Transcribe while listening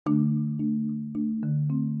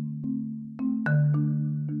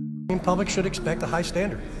Public should expect a high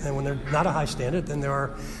standard, and when they're not a high standard, then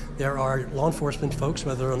there are law enforcement folks,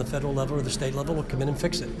 whether on the federal level or the state level, will come in and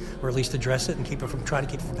fix it, or at least address it and try to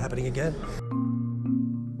keep it from happening again.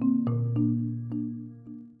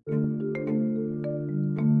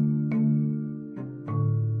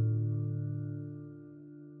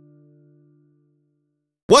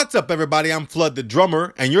 What's up, everybody? I'm Flood the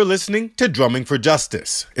Drummer, and you're listening to Drumming for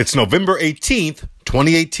Justice. It's November 18th,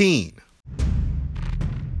 2018.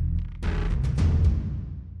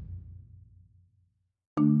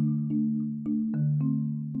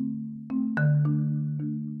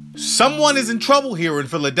 Someone is in trouble here in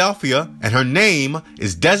Philadelphia, and her name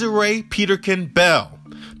is Desiree Peterkin Bell,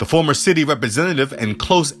 the former city representative and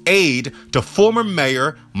close aide to former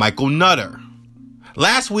Mayor Michael Nutter.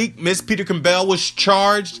 Last week, Ms. Peterkin Bell was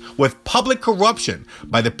charged with public corruption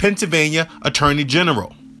by the Pennsylvania Attorney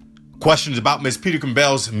General. Questions about Ms. Peterkin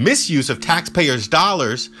Bell's misuse of taxpayers'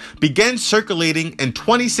 dollars began circulating in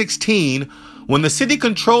 2016 when the city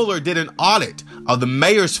controller did an audit of the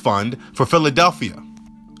Mayor's Fund for Philadelphia.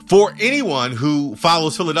 For anyone who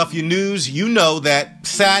follows Philadelphia news, you know that,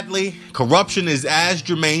 sadly, corruption is as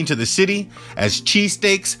germane to the city as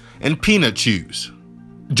cheesesteaks and peanut chews.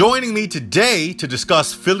 Joining me today to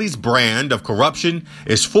discuss Philly's brand of corruption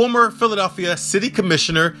is former Philadelphia City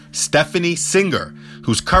Commissioner Stephanie Singer,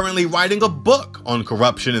 who's currently writing a book on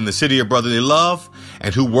corruption in the city of brotherly love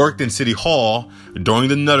and who worked in City Hall during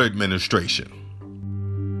the Nutter administration.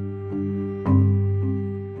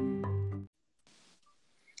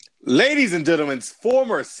 Ladies and gentlemen,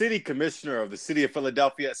 former City Commissioner of the City of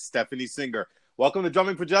Philadelphia, Stephanie Singer. Welcome to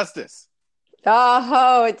Drumming for Justice.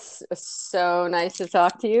 Oh, it's so nice to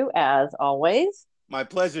talk to you, as always. My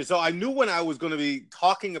pleasure. So I knew when I was going to be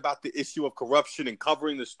talking about the issue of corruption and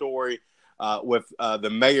covering the story with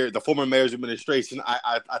the former mayor's administration,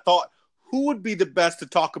 I thought, who would be the best to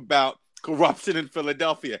talk about corruption in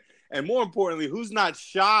Philadelphia? And more importantly, who's not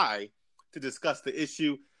shy to discuss the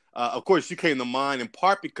issue? Of course, you came to mind in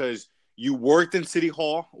part because you worked in City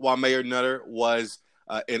Hall while Mayor Nutter was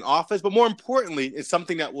in office. But more importantly, it's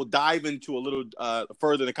something that we'll dive into a little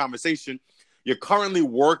further in the conversation. You're currently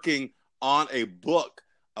working on a book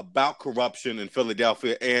about corruption in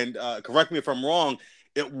Philadelphia. And correct me if I'm wrong,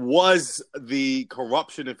 it was the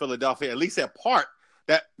corruption in Philadelphia, at least that part,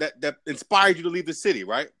 that inspired you to leave the city,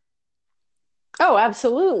 right? Oh,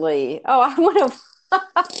 absolutely. Oh, I would have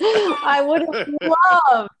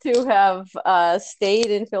loved to have stayed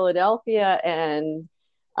in Philadelphia and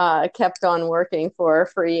kept on working for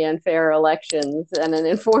free and fair elections and an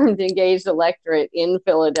informed, engaged electorate in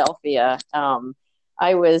Philadelphia.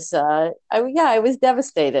 I was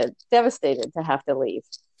devastated to have to leave.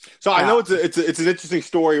 So I know it's an interesting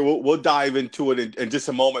story. We'll dive into it in just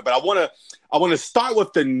a moment, but I want to start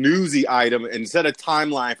with the newsy item and set a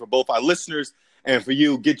timeline for both our listeners and for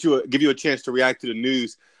you, give you a chance to react to the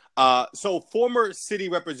news. So former city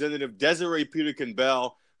representative Desiree Peterkin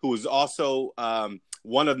Bell, who was also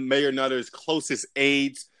one of Mayor Nutter's closest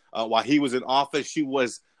aides while he was in office, she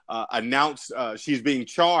was announced she's being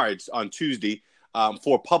charged on Tuesday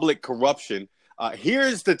for public corruption.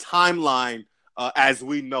 Here's the timeline as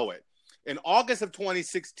we know it. In August of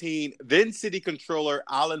 2016, then City Controller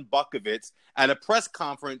Alan Bukovitz, at a press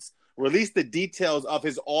conference, released the details of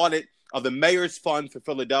his audit of the Mayor's Fund for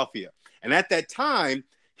Philadelphia. And at that time,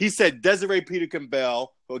 he said Desiree Peterkin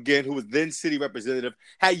Bell, who was then city representative,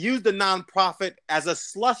 had used the nonprofit as a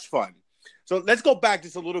slush fund. So let's go back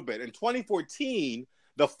just a little bit. In 2014,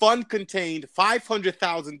 the fund contained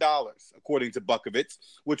 $500,000, according to Bukovitz,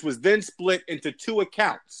 which was then split into two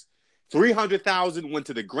accounts. $300,000 went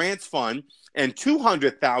to the grants fund, and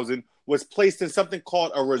 $200,000 was placed in something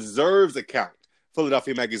called a reserves account,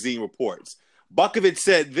 Philadelphia Magazine reports. Bukovitz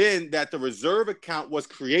said then that the reserve account was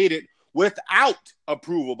created without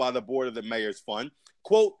approval by the board of the Mayor's Fund.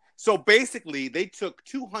 Quote, so basically they took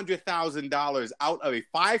 $200,000 out of a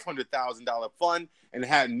 $500,000 fund and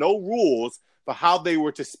had no rules for how they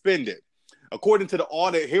were to spend it. According to the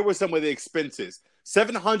audit, here were some of the expenses.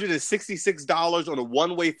 $766 on a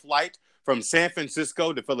one-way flight from San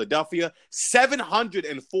Francisco to Philadelphia,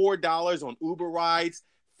 $704 on Uber rides,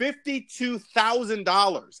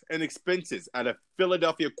 $52,000 in expenses at a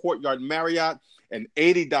Philadelphia Courtyard Marriott, and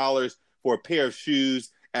 $80 for a pair of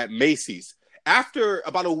shoes at Macy's.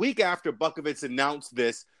 About a week after Bukovitz announced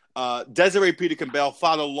this, Desiree Peterkin Bell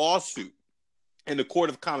filed a lawsuit in the Court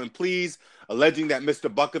of Common Pleas, alleging that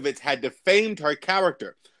Mr. Bukovitz had defamed her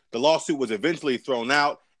character. The lawsuit was eventually thrown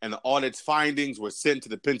out, and the audit's findings were sent to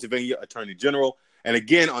the Pennsylvania Attorney General. And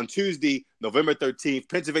again, on Tuesday, November 13th,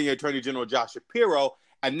 Pennsylvania Attorney General Josh Shapiro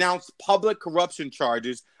announced public corruption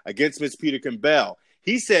charges against Ms. Peterkin Bell.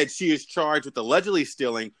 He said she is charged with allegedly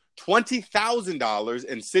stealing $20,000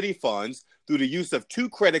 in city funds through the use of 2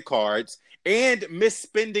 credit cards and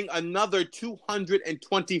misspending another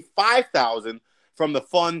 $225,000 from the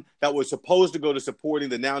fund that was supposed to go to supporting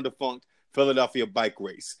the now defunct Philadelphia bike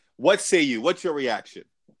race. What say you? What's your reaction?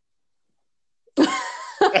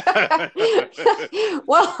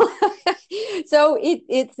 Well, so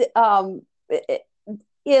it's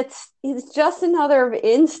just another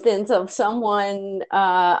instance of someone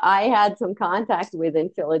I had some contact with in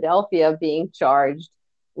Philadelphia being charged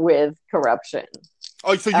with corruption.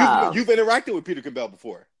 Oh, so you've interacted with Peterkin Bell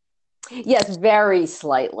before? Yes, very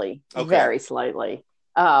slightly, very slightly.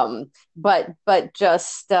 But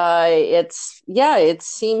just it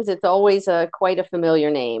seems it's always quite a familiar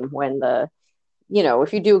name when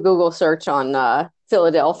if you do a Google search on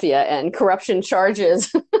Philadelphia and corruption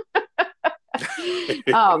charges.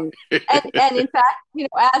 And in fact,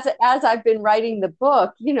 as I've been writing the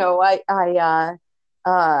book,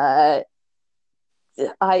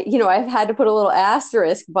 I've had to put a little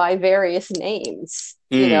asterisk by various names,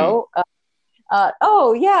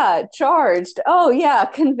 oh yeah, charged. Oh yeah,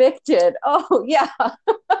 convicted. Oh yeah,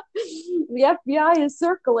 the FBI is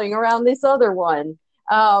circling around this other one.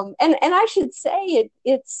 And I should say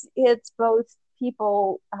it's both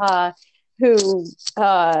people who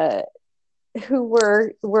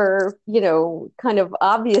were kind of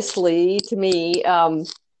obviously to me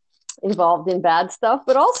involved in bad stuff,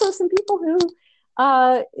 but also some people who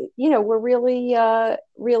were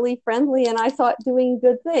really friendly and I thought doing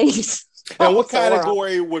good things. And what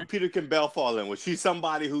category would Peterkin Bell fall in? Was she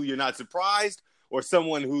somebody who you're not surprised, or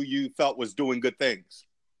someone who you felt was doing good things?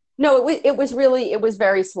 No, it was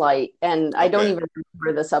very slight, and I don't even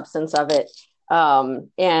remember the substance of it.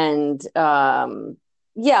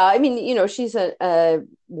 Yeah, I mean, she's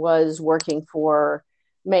was working for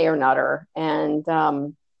Mayor Nutter, and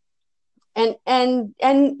Nutter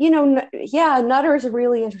is a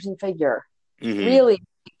really interesting figure. Mm-hmm. Really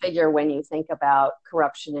interesting figure when you think about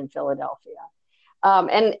corruption in Philadelphia.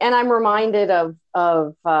 And I'm reminded of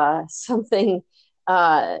something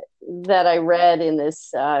that I read in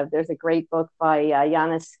this. There's a great book by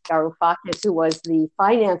Yanis Varoufakis, who was the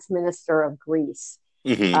finance minister of Greece.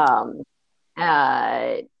 Mm-hmm.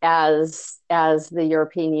 As the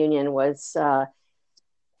European Union was,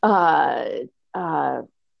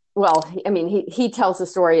 he tells the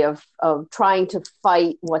story of trying to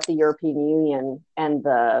fight what the European Union and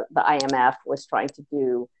the IMF was trying to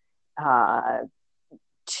do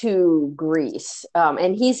to Greece,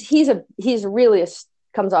 and he's really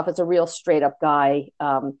comes off as a real straight up guy.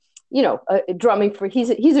 Drumming for he's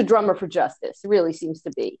a drummer for justice. Really seems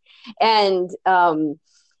to be, and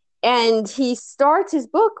he starts his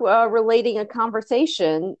book relating a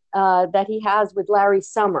conversation that he has with Larry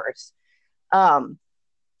Summers.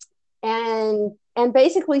 And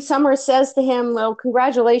basically Summers says to him, well,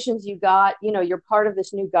 congratulations, you're part of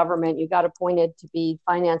this new government. You got appointed to be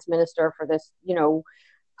finance minister for this,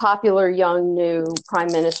 popular young new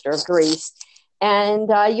prime minister of Greece. And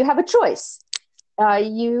you have a choice.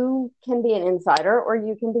 You can be an insider or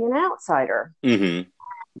you can be an outsider. Mm-hmm.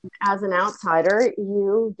 As an outsider,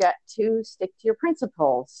 you get to stick to your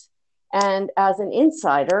principles. And as an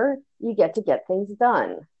insider, you get to get things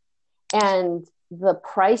done. And the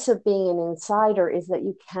price of being an insider is that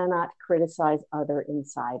you cannot criticize other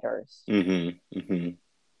insiders. Mm-hmm. Mm-hmm.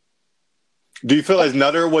 Do you feel as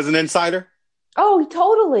Nutter was an insider? Oh,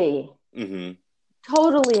 totally. Mm-hmm.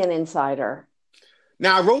 Totally an insider.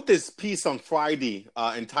 Now, I wrote this piece on Friday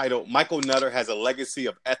entitled "Michael Nutter Has a Legacy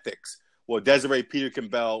of Ethics. Will Desiree Peterkin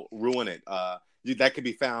Bell Ruin It?" That can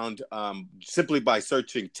be found simply by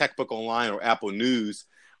searching TechBook Online or Apple News,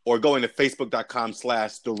 or going to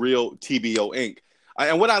facebook.com/TheRealTBO Inc.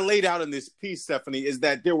 And what I laid out in this piece, Stephanie, is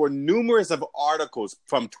that there were numerous of articles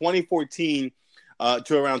from 2014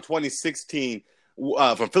 to around 2016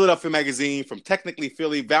 from Philadelphia Magazine, from Technically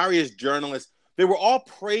Philly, various journalists. They were all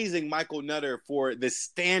praising Michael Nutter for the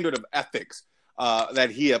standard of ethics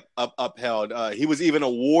that he upheld. He was even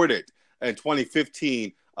awarded in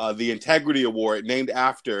 2015 the Integrity Award, named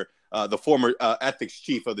after the former ethics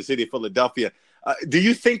chief of the city of Philadelphia. Do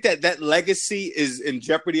you think that legacy is in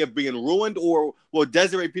jeopardy of being ruined, or will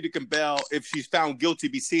Desiree Peterkin Bell, if she's found guilty,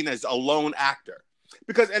 be seen as a lone actor?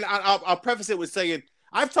 Because, and I'll preface it with saying,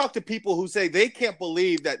 I've talked to people who say they can't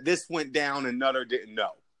believe that this went down and Nutter didn't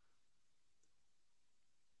know.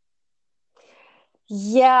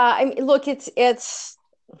 Yeah, I mean, look, it's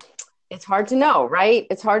hard to know, right?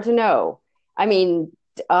 It's hard to know. I mean,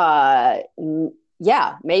 yeah,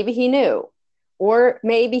 maybe he knew. or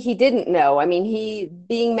maybe he didn't know. I mean,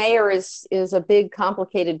 being mayor is a big,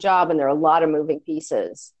 complicated job, and there are a lot of moving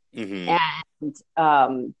pieces. Mm-hmm.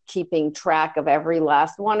 And keeping track of every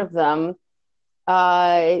last one of them,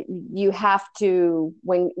 you have to,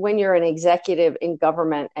 when you're an executive in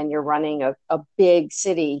government and you're running a big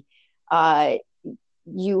city,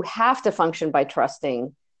 you have to function by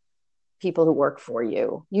trusting people who work for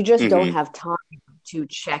you. You just don't have time to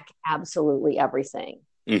check absolutely everything.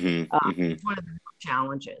 It's one of the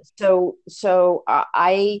challenges. So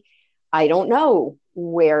I don't know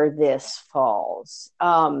where this falls.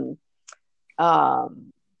 But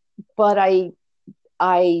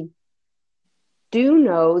I do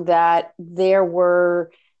know that there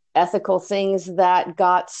were ethical things that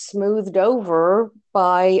got smoothed over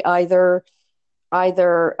by either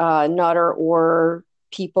Nutter or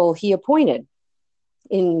people he appointed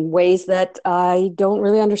in ways that I don't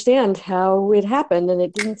really understand how it happened, and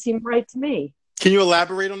it didn't seem right to me. Can you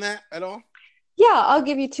elaborate on that at all? Yeah, I'll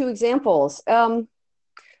give you two examples.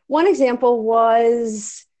 One example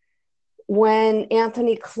was when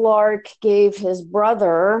Anthony Clark gave his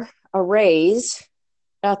brother a raise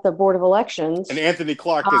at the Board of Elections. And Anthony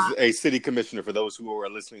Clark is a city commissioner, for those who are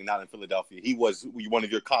listening, not in Philadelphia. He was one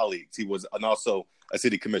of your colleagues. He was also a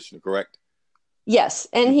city commissioner, correct? Yes,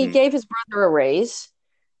 and he gave his brother a raise,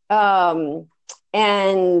 and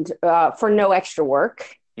for no extra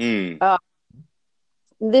work.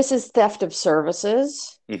 This is theft of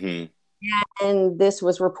services. And this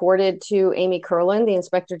was reported to Amy Kurland, the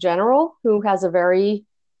Inspector General, who has a very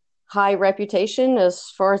high reputation, as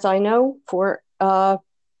far as I know, for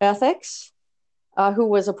ethics, who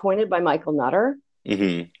was appointed by Michael Nutter.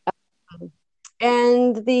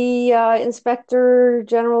 And the Inspector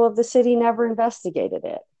General of the city never investigated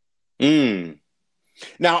it.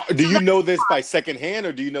 Now, do you know this by secondhand,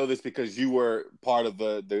 or do you know this because you were part of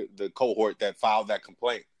the cohort that filed that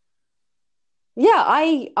complaint? Yeah,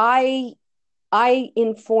 I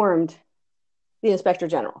informed the Inspector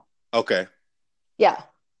General. Okay. Yeah.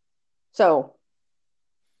 So.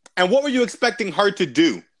 And what were you expecting her to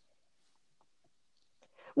do?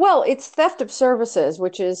 Well, it's theft of services,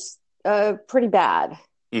 which is pretty bad.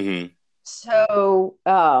 So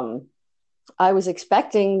I was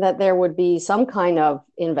expecting that there would be some kind of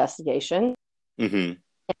investigation, and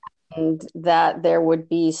that there would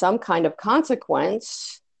be some kind of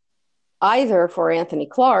consequence, either for Anthony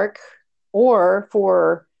Clark or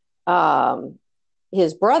for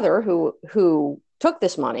his brother who took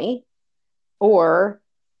this money, or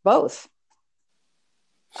both.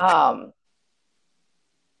 Yeah.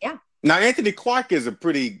 Now, Anthony Clark is a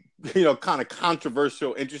pretty, kind of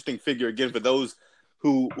controversial, interesting figure. Again, for those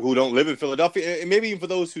who don't live in Philadelphia, and maybe even for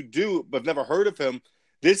those who do but have never heard of him,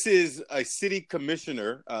 this is a city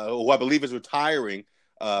commissioner who I believe is retiring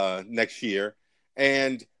next year.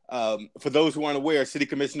 And for those who aren't aware, city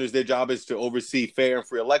commissioners, their job is to oversee fair and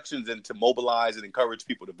free elections and to mobilize and encourage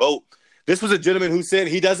people to vote. This was a gentleman who said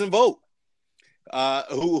he doesn't vote,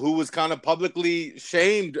 who was kind of publicly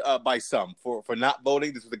shamed by some for not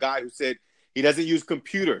voting. This was the guy who said he doesn't use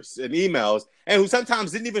computers and emails, and who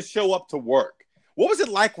sometimes didn't even show up to work. What was it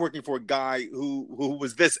like working for a guy who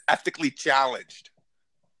was this ethically challenged?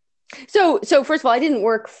 So first of all, I didn't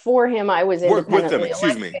work for him. I was independently with him.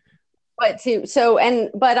 Excuse me.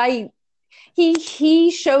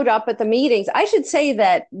 He showed up at the meetings. I should say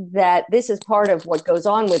that this is part of what goes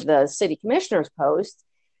on with the city commissioner's post.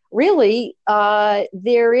 Really,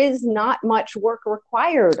 there is not much work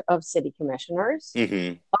required of city commissioners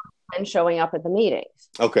and showing up at the meetings.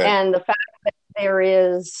 Okay. And the fact that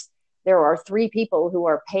there are 3 people who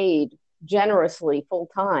are paid generously full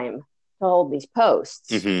time to hold these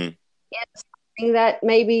posts is something that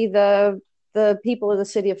maybe the people of the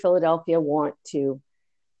city of Philadelphia want to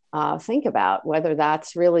think about, whether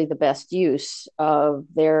that's really the best use of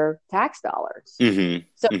their tax dollars.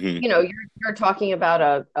 So, you're talking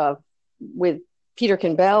about with Peter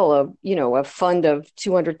Bell, a fund of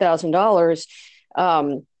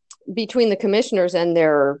 $200,000 between the commissioners and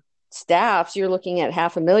their staffs. You're looking at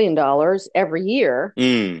 $500,000 every year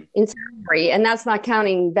in salary, and that's not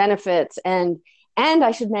counting benefits and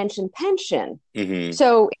I should mention pension.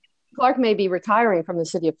 So Clark may be retiring from the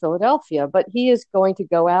city of Philadelphia, but he is going to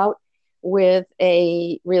go out with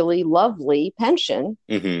a really lovely pension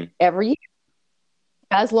every year,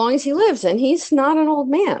 as long as he lives, and he's not an old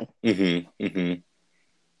man.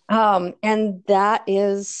 And that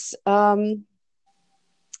is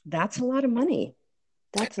that's a lot of money.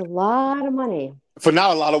 That's a lot of money for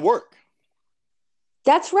not a lot of work.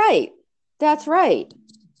 That's right.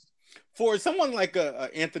 For someone like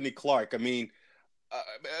Anthony Clark, I mean,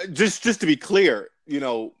 just to be clear,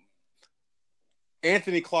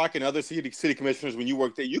 Anthony Clark and other city commissioners, when you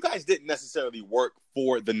worked there, you guys didn't necessarily work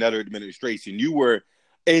for the Nutter administration. You were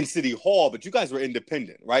in City Hall, but you guys were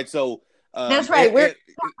independent, right? So that's right. We're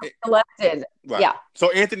elected. Right. Yeah.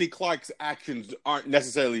 So Anthony Clark's actions aren't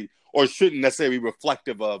necessarily or shouldn't necessarily be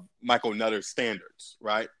reflective of Michael Nutter's standards,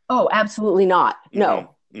 right? Oh, absolutely not.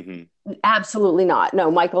 No. Mm-hmm. Absolutely not. No,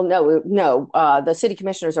 Michael, no. The city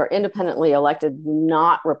commissioners are independently elected,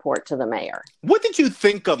 not report to the mayor. What did you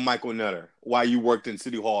think of Michael Nutter while you worked in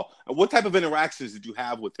City Hall? What type of interactions did you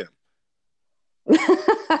have with him?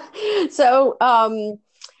 So, I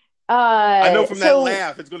know from that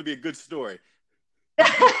laugh, it's going to be a good story.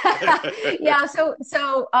 Yeah.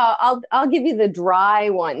 So I'll give you the dry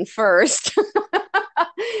one first.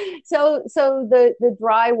 So the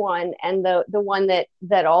dry one, and the one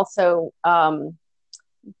that also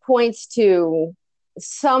points to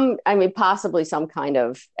possibly some kind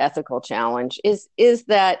of ethical challenge is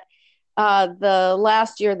that the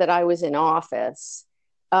last year that I was in office,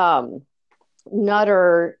 Nutter's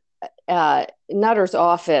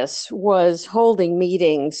office was holding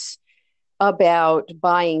meetings about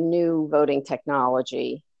buying new voting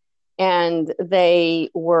technology. And they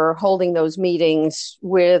were holding those meetings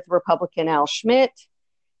with Republican Al Schmidt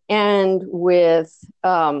and with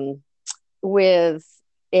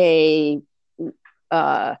a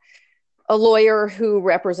lawyer who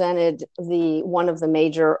represented one of the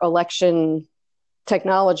major election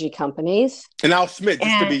technology companies. And Al Schmidt,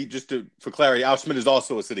 for clarity, Al Schmidt is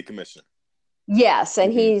also a city commissioner. Yes,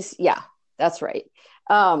 and that's right.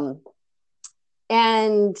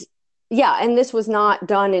 And this was not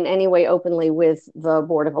done in any way openly with the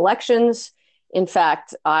Board of Elections. In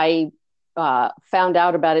fact, I found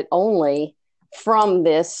out about it only from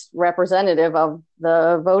this representative of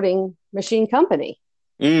the voting machine company.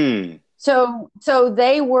 Mm. So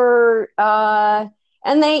they were, and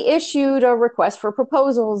they issued a request for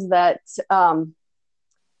proposals that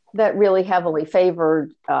really heavily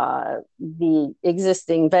favored the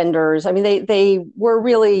existing vendors. I mean, they were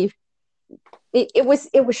really. It was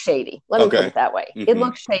shady. Let me put it that way. Mm-hmm. It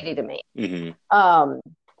looked shady to me. Mm-hmm.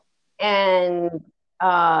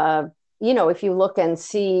 If you look and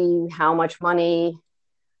see how much money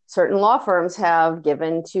certain law firms have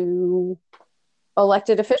given to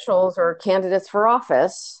elected officials or candidates for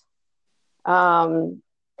office,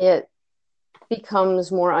 it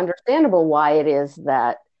becomes more understandable why it is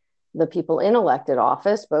that the people in elected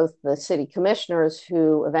office, both the city commissioners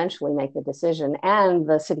who eventually make the decision and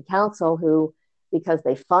the city council who, because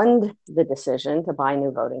they fund the decision to buy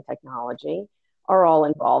new voting technology, are all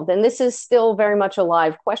involved. And this is still very much a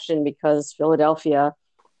live question because Philadelphia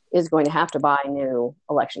is going to have to buy new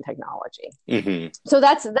election technology. Mm-hmm. So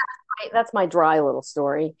that's my dry little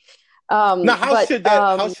story. Now, how should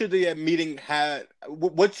the meeting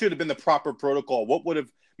what should have been the proper protocol? What would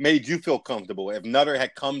have made you feel comfortable if Nutter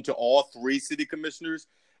had come to all three city commissioners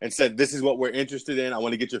and said, "This is what we're interested in. I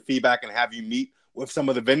want to get your feedback," and have you meet with some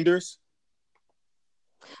of the vendors?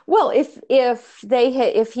 Well, if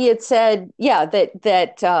he had said,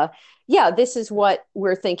 this is what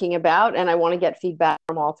we're thinking about, and I want to get feedback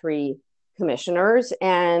from all three commissioners,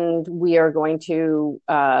 and we are going to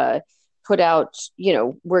put out,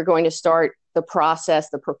 we're going to start the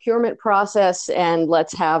procurement process, and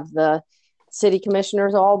let's have the city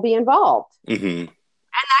commissioners all be involved. Mm-hmm. And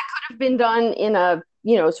that could have been done in a,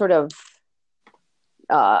 sort of,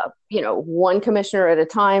 one commissioner at a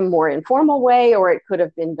time, more informal way, or it could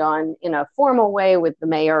have been done in a formal way with the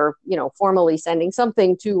mayor, formally sending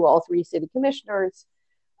something to all three city commissioners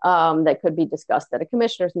that could be discussed at a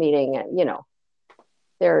commissioners meeting. And,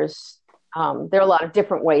 there are a lot of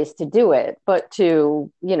different ways to do it, but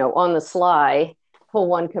to, on the sly, pull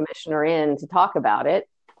one commissioner in to talk about it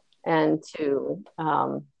and to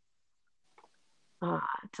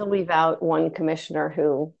leave out one commissioner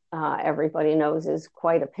who everybody knows is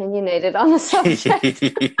quite opinionated on the subject. And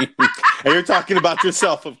you're talking about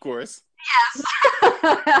yourself, of course. Yes.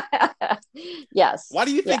 Yes. Why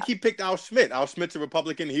do you think he picked Al Schmidt? Al Schmidt's a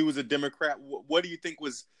Republican. He was a Democrat. What do you think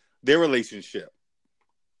was their relationship?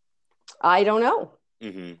 I don't know.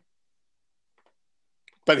 Mm-hmm.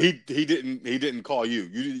 But he didn't call you.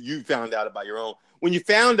 You found out about your own. When you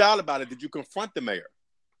found out about it, did you confront the mayor?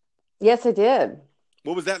 Yes, I did.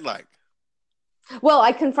 What was that like? Well,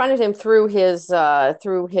 I confronted him through his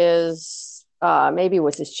maybe it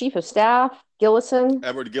was his chief of staff, Gillison.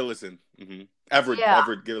 Everett Gillison. Mm-hmm. Everett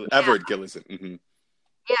Gillison. Mm-hmm.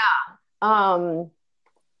 Yeah.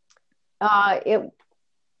 It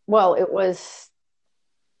was.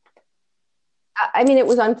 I mean, it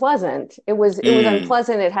was unpleasant. It was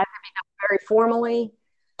unpleasant. It had to be done very formally,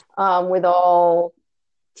 with all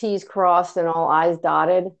T's crossed and all I's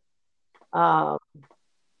dotted. Well,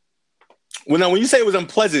 now, when you say it was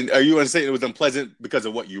unpleasant, are you saying it was unpleasant because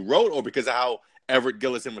of what you wrote or because of how Everett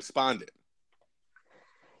Gillison responded?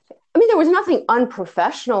 I mean, there was nothing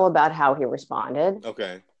unprofessional about how he responded.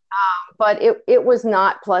 Okay. But it was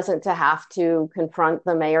not pleasant to have to confront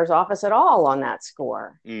the mayor's office at all on that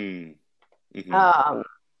score. Mm-hmm.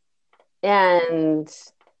 And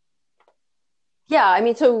yeah, I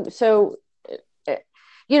mean, so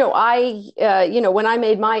when I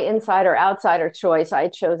made my insider outsider choice, I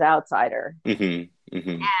chose outsider. Mm-hmm.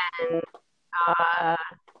 Mm-hmm.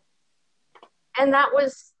 And that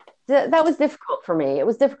was difficult for me. It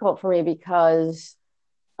was difficult for me because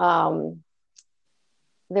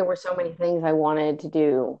there were so many things I wanted to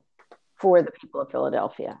do for the people of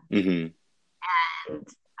Philadelphia, mm-hmm.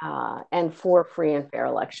 and for free and fair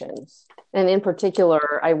elections. And in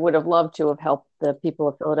particular, I would have loved to have helped the people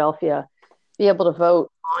of Philadelphia be able to vote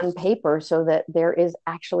on paper so that there is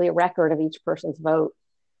actually a record of each person's vote,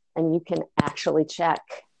 and you can actually check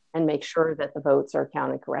and make sure that the votes are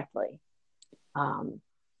counted correctly.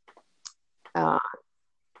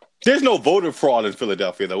 There's no voter fraud in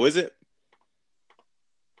Philadelphia, though, is it?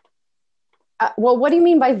 Well, what do you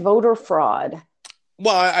mean by voter fraud?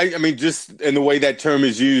 Well, I mean, just in the way that term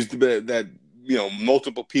is used, that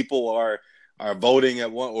multiple people are voting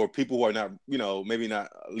at one, or people who are not, maybe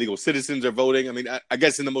not legal citizens are voting. I mean, I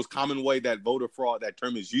guess in the most common way that voter fraud, that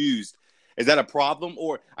term is used, is that a problem?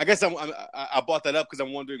 Or I guess I brought that up because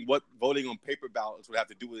I'm wondering what voting on paper ballots would have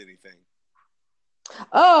to do with anything.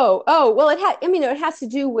 Oh, well, it has to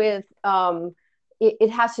do with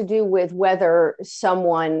it has to do with whether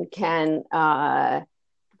someone can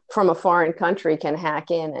from a foreign country can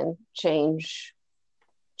hack in and change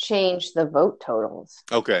the vote totals.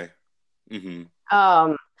 Okay.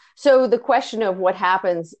 Mm-hmm. So the question of what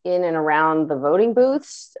happens in and around the voting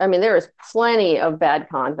booths, I mean, there is plenty of bad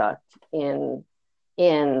conduct in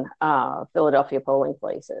Philadelphia polling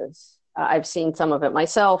places. I've seen some of it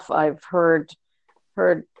myself. I've heard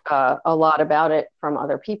a lot about it from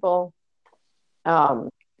other people.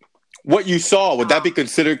 What you saw, would that be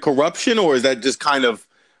considered corruption, or is that just kind of,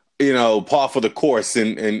 par for the course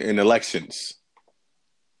in elections?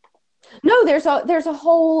 No, the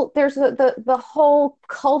whole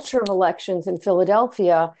culture of elections in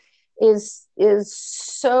Philadelphia is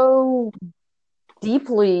so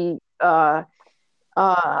deeply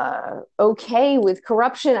okay with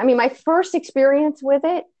corruption. I mean, my first experience with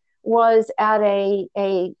it was at a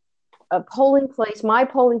polling place, my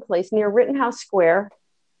polling place near Rittenhouse Square,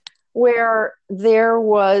 where there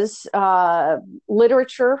was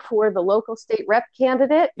literature for the local state rep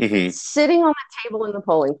candidate sitting on the table in the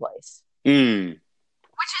polling place, which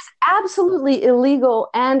is absolutely illegal.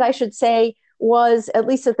 And I should say was, at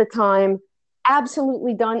least at the time,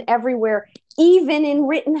 absolutely done everywhere, even in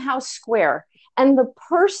Rittenhouse Square. And the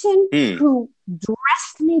person who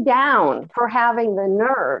dressed me down for having the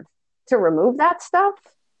nerve to remove that stuff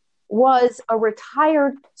was a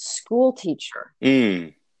retired school teacher.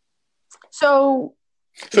 So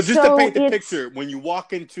just to paint the picture, when you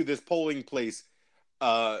walk into this polling place,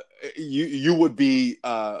 you would be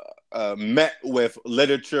met with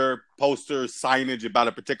literature, posters, signage about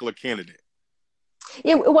a particular candidate.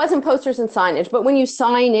 It wasn't posters and signage, but when you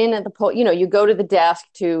sign in at the poll, you go to the desk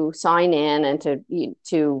to sign in and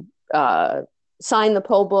to sign the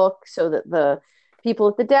poll book so that the people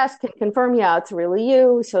at the desk can confirm, it's really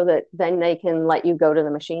you, so that then they can let you go to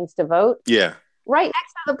the machines to vote. Yeah. Right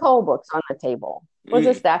next to the poll books on the table was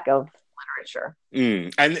a stack of literature.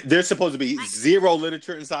 And there's supposed to be zero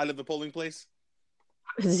literature inside of the polling place?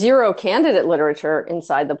 Zero candidate literature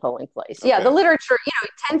inside the polling place. Okay. Yeah, the literature,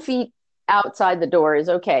 10 feet outside the door is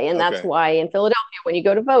okay. And that's why in Philadelphia, when you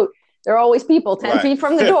go to vote, there are always people 10 feet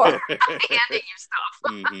from the door handing you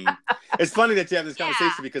stuff. It's funny that you have this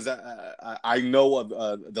conversation because I know of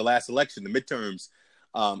the last election, the midterms,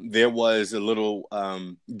 there was a little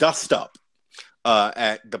dust up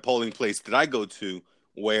at the polling place that I go to,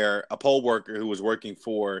 where a poll worker who was working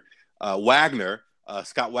for Wagner,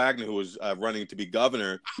 Scott Wagner, who was running to be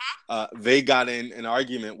governor, they got in an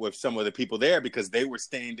argument with some of the people there because they were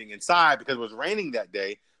standing inside because it was raining that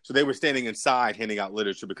day. So they were standing inside handing out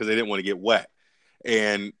literature because they didn't want to get wet.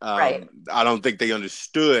 And I don't think they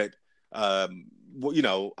understood, I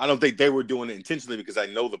don't think they were doing it intentionally because I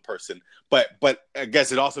know the person. But I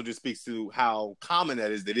guess it also just speaks to how common that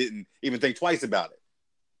is. They didn't even think twice about it.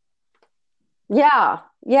 Yeah.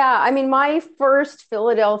 I mean, my first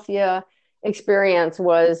Philadelphia experience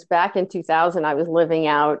was back in 2000. I was living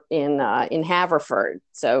out in Haverford,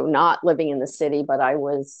 so not living in the city, but I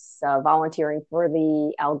was volunteering for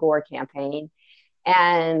the Al Gore campaign.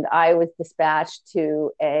 And I was dispatched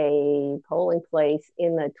to a polling place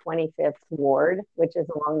in the 25th ward, which is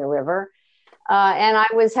along the river. And I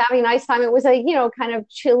was having a nice time. It was a, kind of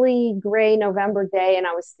chilly, gray November day. And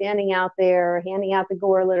I was standing out there handing out the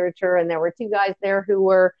Gore literature. And there were two guys there who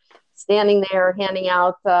were standing there handing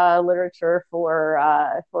out literature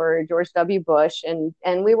for George W. Bush.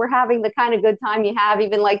 And we were having the kind of good time you have,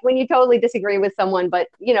 even like when you totally disagree with someone, but,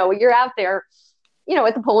 you're out there,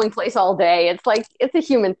 at the polling place all day. It's like, it's a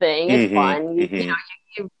human thing. It's fun.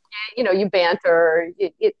 You banter.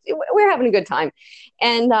 We're having a good time.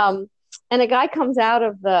 And a guy comes out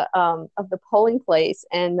of the polling place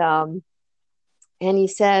and he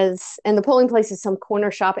says, and the polling place is some corner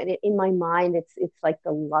shop. And in my mind, it's like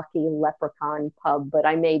the Lucky Leprechaun pub, but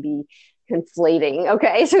I may be conflating.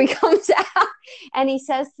 Okay. So he comes out and he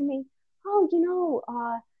says to me, "Oh,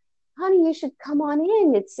 honey, you should come on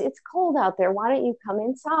in. It's cold out there. Why don't you come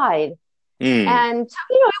inside?" And so,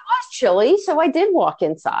 it was chilly. So I did walk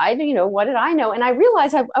inside. What did I know? And I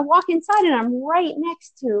realized I walk inside and I'm right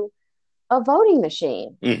next to a voting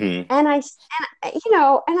machine. And I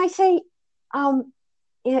say,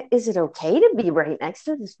 "Is it okay to be right next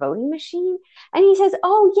to this voting machine?" And he says,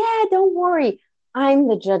 "Oh yeah, don't worry. I'm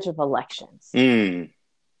the judge of elections."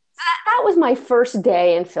 That was my first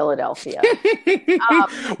day in Philadelphia.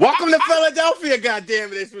 Welcome to Philadelphia,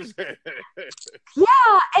 goddamn it!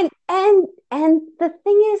 Yeah, and the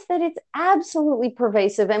thing is that it's absolutely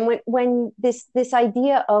pervasive. And when this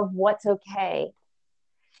idea of what's okay,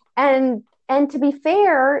 and to be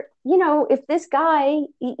fair, if this guy,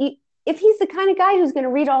 if he's the kind of guy who's going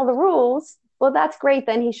to read all the rules, well, that's great.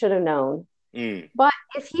 Then he should have known. But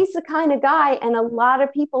if he's the kind of guy, and a lot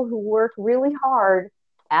of people who work really hard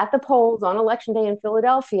at the polls on election day in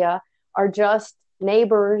Philadelphia are just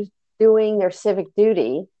neighbors doing their civic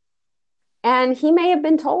duty. And he may have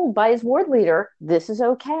been told by his ward leader, this is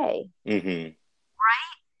okay. Right?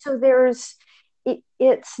 So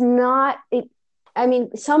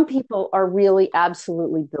some people are really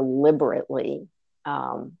absolutely deliberately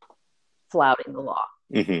flouting the law.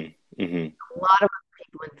 A lot of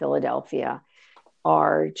people in Philadelphia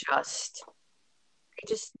are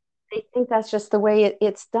they think that's just the way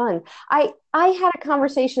it's done. I had a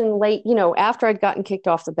conversation late, after I'd gotten kicked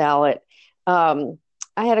off the ballot. I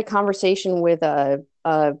had a conversation with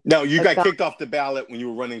No, you got kicked off the ballot when you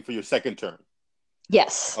were running for your second term.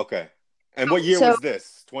 Yes. Okay. And what year was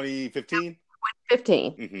this? 2015?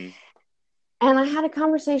 2015. And I had a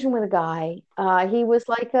conversation with a guy. He was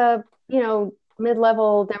like a,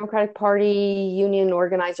 mid-level Democratic Party union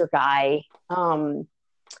organizer guy.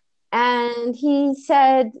 And he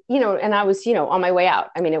said, and I was, on my way out.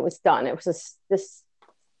 I mean, it was done. It was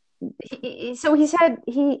so he said,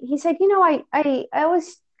 I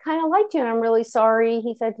always kind of liked you and I'm really sorry.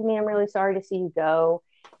 He said to me, "I'm really sorry to see you go."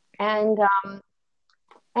 And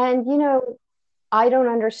I don't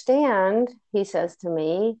understand, he says to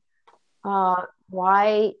me,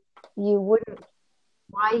 why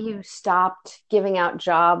you stopped giving out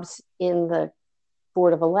jobs in the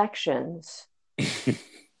Board of Elections.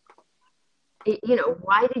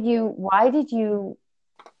 Why did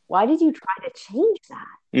you try to change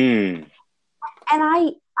that? And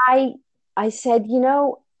I said,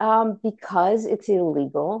 because it's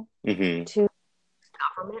illegal to use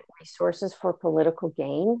government resources for political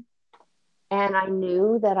gain. And I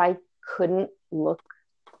knew that I couldn't look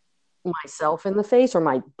myself in the face or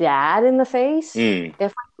my dad in the face if I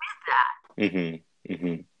did that.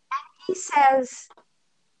 And he says,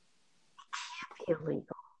 it can't be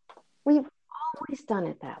illegal. We've always done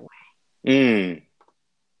it that way.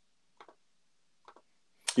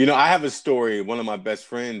 I have a story. One of my best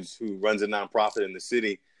friends who runs a nonprofit in the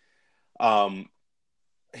city,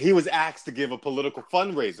 he was asked to give a political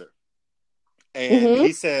fundraiser. And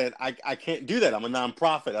he said, I can't do that. I'm a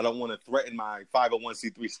nonprofit. I don't want to threaten my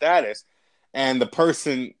 501c3 status. And the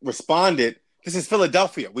person responded, "This is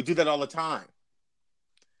Philadelphia. We do that all the time."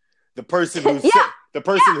 The person who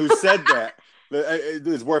said that,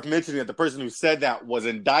 it's worth mentioning that the person who said that was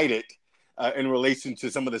indicted in relation to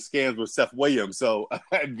some of the scams with Seth Williams. So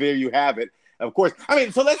there you have it. Of course.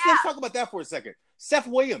 So let's talk about that for a second. Seth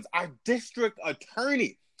Williams, our district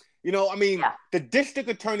attorney. The district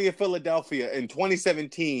attorney of Philadelphia in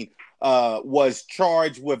 2017 was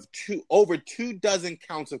charged with over 24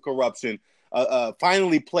 counts of corruption,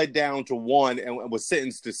 finally pled down to 1 and was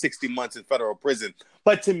sentenced to 60 months in federal prison.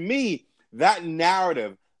 But to me, that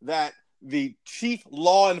narrative that the chief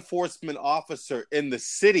law enforcement officer in the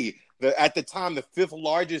city, at the time, the 5th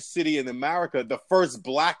largest city in America, the first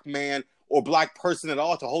black man or black person at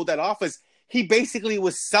all to hold that office, he basically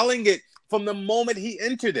was selling it from the moment he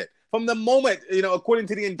entered it. from the moment, according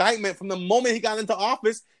to the indictment, from the moment he got into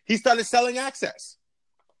office, he started selling access.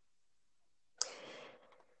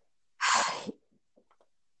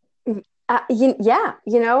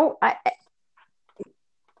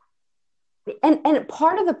 And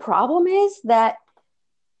part of the problem is that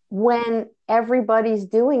when everybody's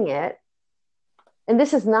doing it, and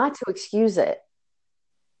this is not to excuse it,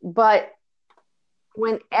 but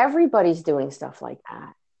when everybody's doing stuff like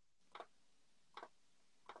that,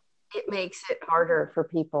 it makes it harder for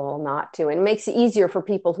people not to, and it makes it easier for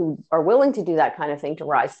people who are willing to do that kind of thing to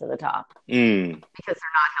rise to the top because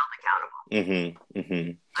they're not held accountable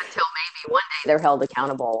until maybe one day they're held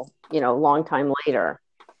accountable, long time later.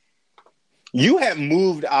 You had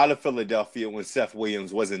moved out of Philadelphia when Seth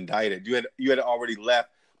Williams was indicted. You had already left,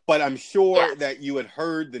 but I'm sure that you had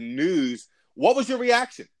heard the news. What was your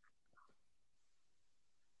reaction?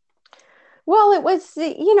 Well, it was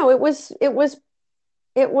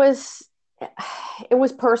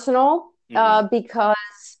personal because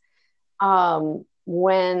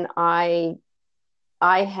when I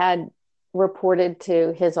had reported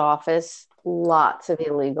to his office lots of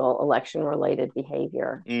illegal election-related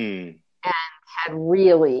behavior and had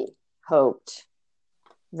really hoped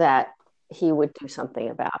that he would do something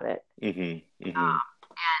about it. And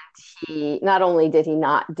he not only did he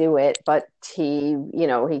not do it, but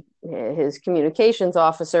his communications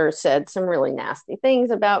officer said some really nasty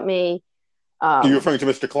things about me. Are you referring to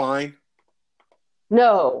Mr. Klein?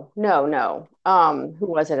 No. Who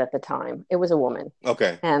was it at the time? It was a woman.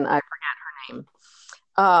 Okay. And I forget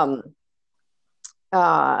her name.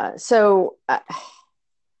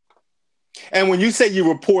 And when you say you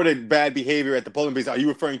reported bad behavior at the polling place, are you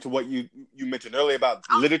referring to what you mentioned earlier about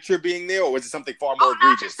literature being there, or was it something far more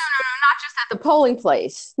egregious? Not just at the polling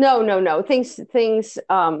place. No.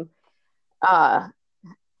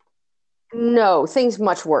 Things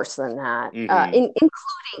much worse than that.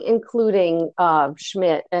 Including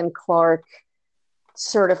Schmidt and Clark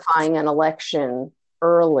certifying an election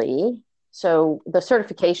early. So the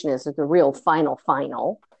certification is the real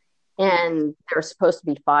final. And there's supposed to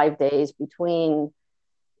be 5 days between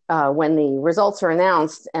when the results are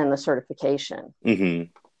announced and the certification.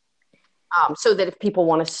 So that if people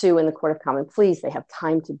want to sue in the Court of Common Pleas, they have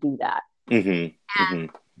time to do that. And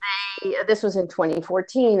this was in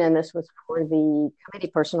 2014, and this was for the committee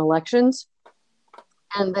person elections.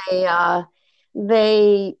 And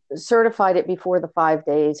they certified it before the 5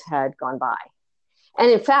 days had gone by. And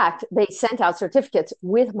in fact, they sent out certificates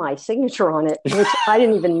with my signature on it, which I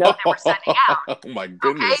didn't even know they were sending out. Oh my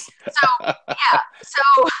goodness. So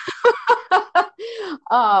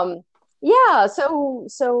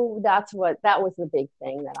that was the big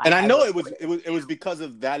thing that I know it was because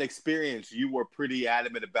of that experience. You were pretty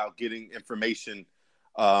adamant about getting information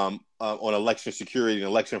on election security and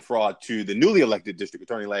election fraud to the newly elected district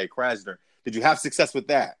attorney, Larry Krasner. Did you have success with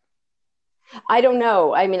that? I don't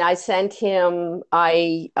know. I mean, I sent him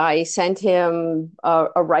a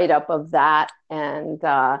write-up of that and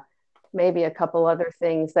maybe a couple other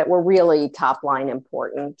things that were really top line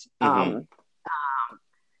important. But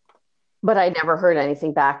I never heard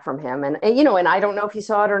anything back from him. And I don't know if he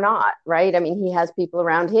saw it or not, right? I mean, he has people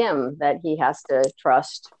around him that he has to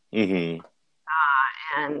trust. And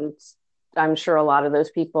I'm sure a lot of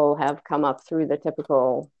those people have come up through the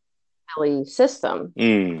typical Philly system.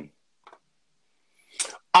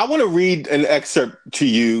 I want to read an excerpt to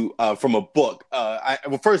you from a book.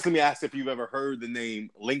 First, let me ask if you've ever heard the name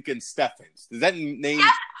Lincoln Steffens. Does that name?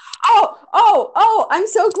 Yeah. Oh! I'm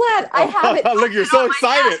so glad I have it. Look, you're so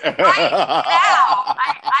excited right now.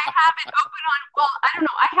 I have it open on. Well, I don't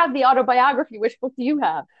know. I have the autobiography. Which book do you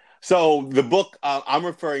have? So the book I'm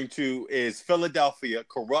referring to is Philadelphia: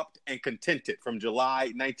 Corrupt and Contented from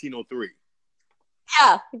July 1903.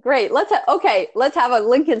 Yeah, great. Let's have a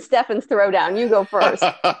Lincoln Steffens throwdown. You go first.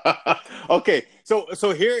 Okay,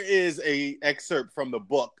 so here is a excerpt from the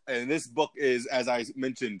book, and this book is, as I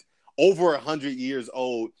mentioned, over 100 years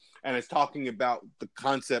old, and it's talking about the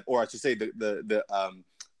concept, or I should say, the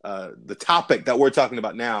topic that we're talking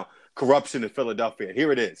about now: corruption in Philadelphia.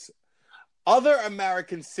 Here it is. Other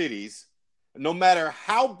American cities, no matter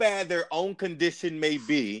how bad their own condition may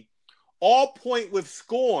be, all point with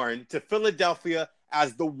scorn to Philadelphia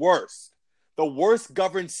as the worst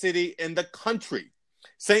governed city in the country.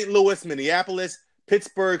 St. Louis, Minneapolis,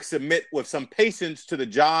 Pittsburgh submit with some patience to the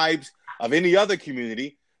jibes of any other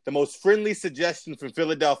community. The most friendly suggestion from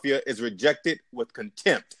Philadelphia is rejected with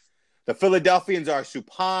contempt. The Philadelphians are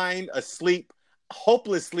supine, asleep,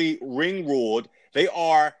 hopelessly ring-ruled. They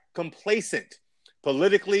are complacent,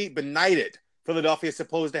 politically benighted. Philadelphia is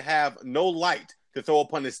supposed to have no light to throw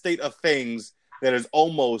upon the state of things that is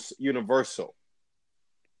almost universal.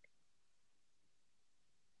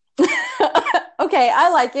 Okay, I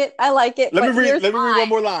like it. Let me read one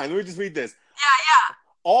more line. Let me just read this. Yeah.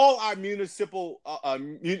 All our municipal,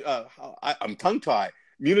 I'm tongue-tied.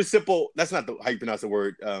 Municipal, that's not how you pronounce the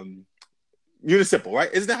word. Municipal, right?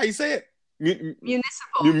 Isn't that how you say it?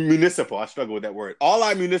 Municipal. Municipal. I struggle with that word. All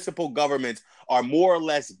our municipal governments are more or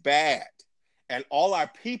less bad, and all our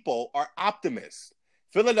people are optimists.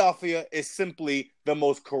 Philadelphia is simply the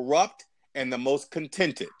most corrupt and the most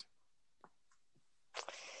contented.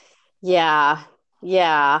 Yeah.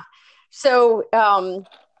 So, so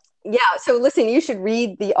listen, you should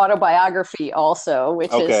read the autobiography also,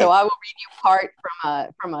 which is, so I will read you part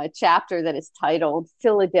from a chapter that is titled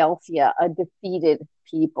Philadelphia, a Defeated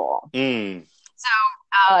People.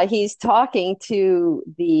 So he's talking to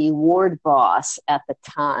the ward boss at the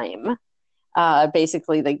time,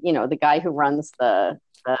 basically the guy who runs the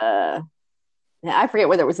I forget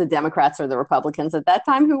whether it was the Democrats or the Republicans at that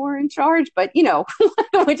time who were in charge, but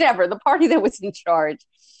whichever, the party that was in charge.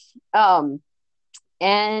 And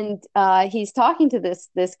he's talking to this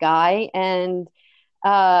guy, and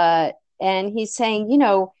he's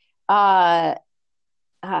saying,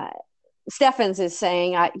 Steffens is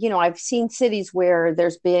saying, I've seen cities where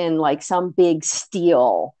there's been like some big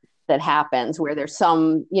steal that happens, where there's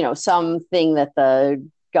something that the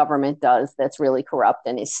government does that's really corrupt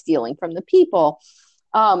and is stealing from the people.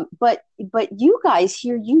 But you guys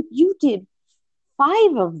here, you did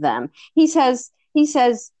 5 of them. He says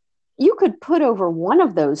you could put over one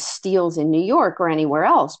of those steals in New York or anywhere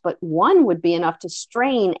else, but one would be enough to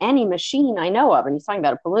strain any machine I know of. And he's talking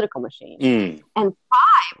about a political machine. And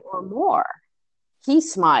 5 or more. He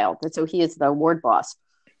smiled. And so he is the ward boss.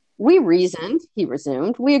 We reasoned, he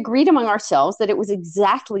resumed, we agreed among ourselves that it was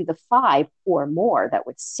exactly the 5 or more that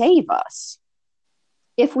would save us.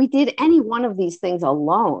 If we did any one of these things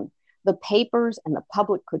alone, the papers and the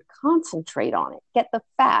public could concentrate on it, get the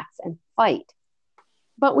facts, and fight.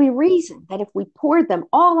 But we reasoned that if we poured them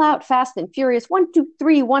all out fast and furious, 1, 2,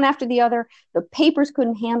 3, one after the other, the papers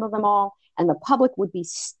couldn't handle them all, and the public would be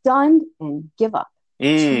stunned and give up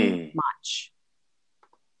too much.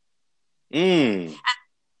 And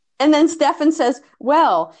then Steffens says,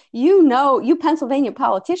 well, you Pennsylvania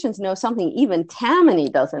politicians know something even Tammany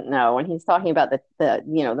doesn't know. And he's talking about the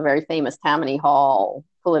very famous Tammany Hall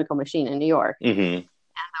political machine in New York. And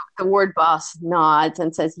the ward boss nods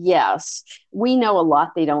and says, yes, we know a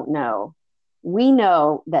lot they don't know. We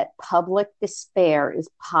know that public despair is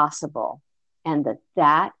possible and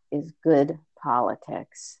that is good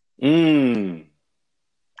politics. I'm going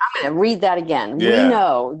to read that again. Yeah. We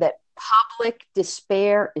know that public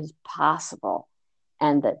despair is possible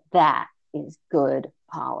and that is good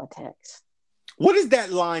politics. What does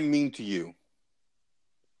that line mean to you?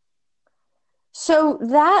 So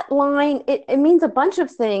that line, it means a bunch of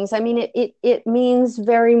things. I mean, it means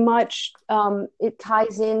very much, it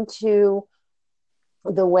ties into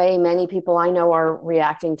the way many people I know are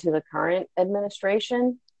reacting to the current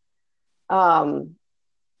administration. I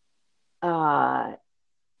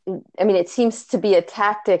mean, it seems to be a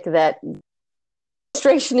tactic that the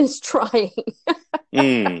administration is trying.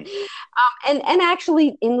 And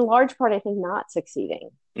actually, in large part, I think not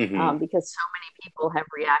succeeding. Because so many people have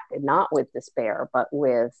reacted not with despair, but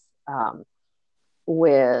with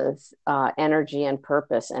energy and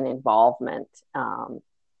purpose and involvement. And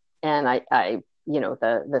the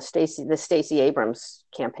Stacey Abrams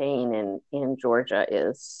campaign in Georgia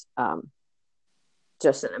is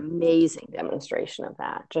just an amazing demonstration of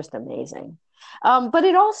that. Just amazing. But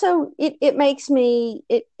it also it makes me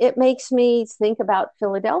think about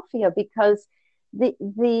Philadelphia, because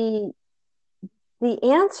the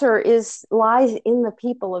answer lies in the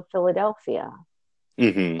people of Philadelphia.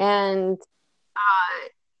 And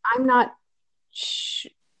I'm not,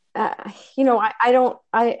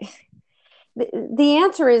 the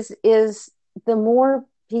answer is the more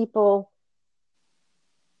people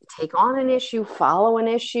take on an issue, follow an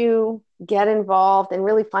issue, get involved, and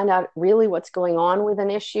really find out really what's going on with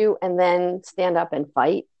an issue, and then stand up and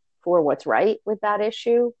fight for what's right with that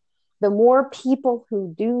issue. The more people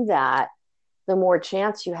who do that, the more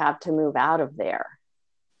chance you have to move out of there,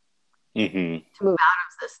 to move out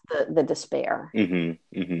of the despair. And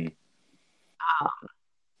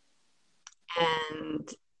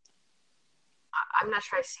I'm not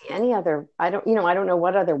sure I see any other. I don't know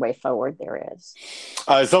what other way forward there is.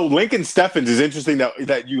 So Lincoln Steffens is interesting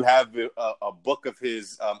that you have a book of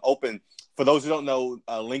his open. For those who don't know,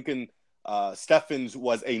 Lincoln Steffens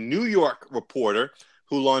was a New York reporter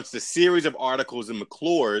who launched a series of articles in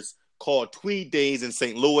McClure's called Tweed Days in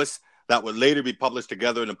St. Louis. that would later be published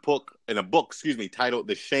together in a book, titled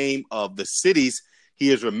 "The Shame of the Cities." He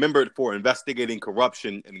is remembered for investigating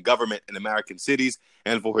corruption in government in American cities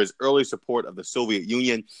and for his early support of the Soviet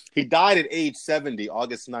Union. He died at age 70,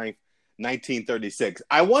 August 9th, 1936.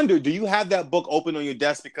 I wonder, do you have that book open on your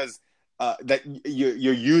desk because that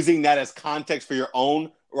you're using that as context for your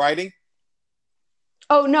own writing?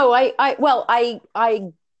 Oh no,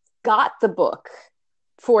 I got the book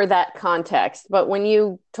for that context, but when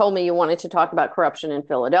you told me you wanted to talk about corruption in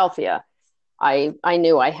Philadelphia, I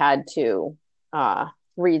knew I had to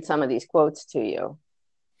read some of these quotes to you.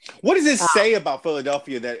 What does it say about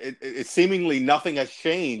Philadelphia that it seemingly nothing has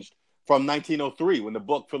changed from 1903 when the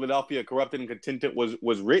book Philadelphia Corrupted and Contented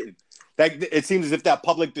was written? That it seems as if that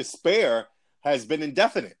public despair has been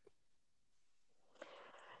indefinite.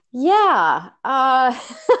 Yeah, I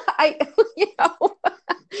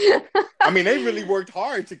mean, they really worked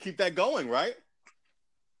hard to keep that going, right?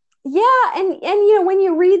 Yeah, and when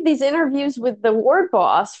you read these interviews with the ward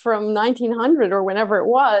boss from 1900 or whenever it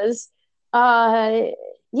was,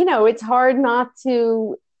 it's hard not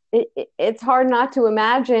to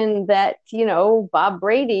imagine that Bob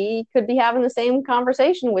Brady could be having the same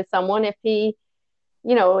conversation with someone if he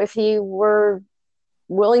were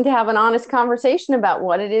willing to have an honest conversation about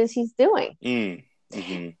what it is he's doing. Mm-hmm.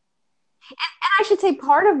 And I should say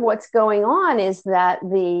part of what's going on is that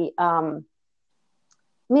the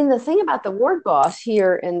thing about the ward boss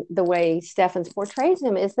here and the way Steffens portrays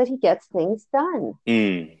him is that he gets things done.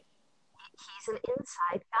 Mm. He's an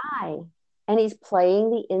inside guy, and he's playing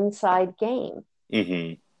the inside game.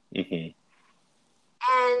 Mm-hmm. Mm-hmm.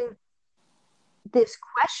 And this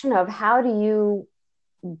question of how do you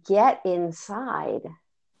get inside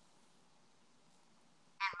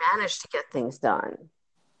and manage to get things done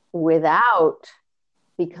without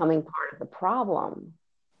becoming part of the problem,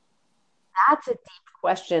 that's a deep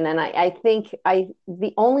question. And I think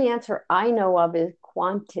the only answer I know of is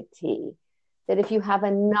quantity. That if you have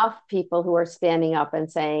enough people who are standing up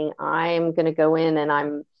and saying, I'm going to go in and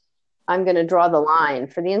I'm going to draw the line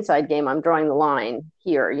for the inside game. I'm drawing the line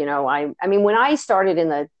here. I mean, when I started in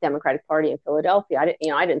the Democratic Party in Philadelphia,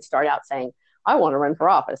 I didn't start out saying I want to run for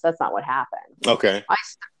office. That's not what happened. Okay.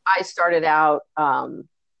 I started out,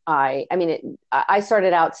 I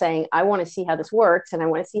started out saying, I want to see how this works and I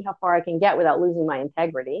want to see how far I can get without losing my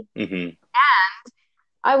integrity. Mm-hmm. And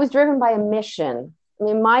I was driven by a mission. I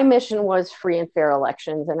mean, my mission was free and fair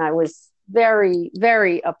elections. And I was very,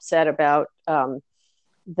 very upset about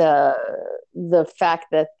the fact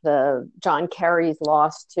that John Kerry's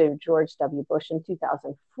loss to George W. Bush in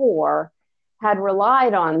 2004 had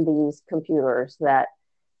relied on these computers that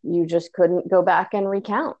you just couldn't go back and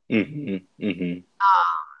recount. Mm-hmm. Mm-hmm.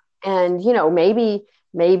 And,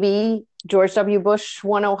 maybe George W. Bush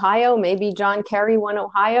won Ohio, maybe John Kerry won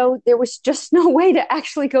Ohio. There was just no way to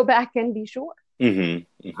actually go back and be sure.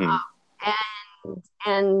 Mm-hmm. Mm-hmm.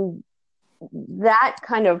 And that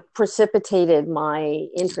kind of precipitated my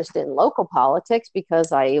interest in local politics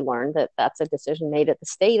because I learned that that's a decision made at the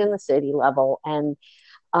state and the city level. And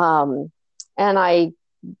I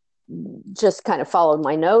just kind of followed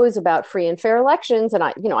my nose about free and fair elections. And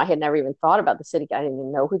I had never even thought about the city. I didn't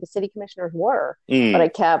even know who the city commissioners were, but I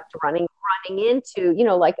kept running into,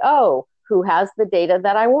 who has the data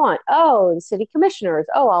that I want? Oh, the city commissioners.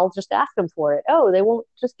 Oh, I'll just ask them for it. Oh, they won't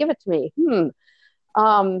just give it to me.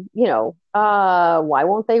 Why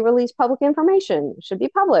won't they release public information? It should be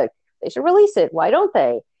public. They should release it. Why don't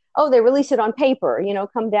they? Oh, they release it on paper,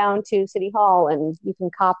 come down to City Hall and you can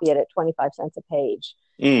copy it at 25 cents a page.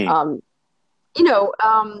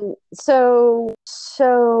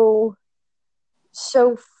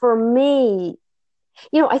 So for me,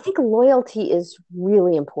 I think loyalty is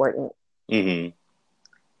really important. Mm-hmm.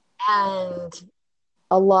 And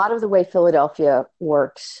a lot of the way Philadelphia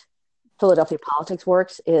politics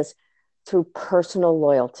works is through personal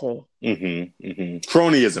loyalty. Mm-hmm. Mm-hmm.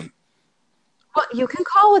 Cronyism. Well, you can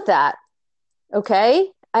call it that. Okay.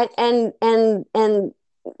 And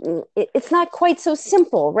it's not quite so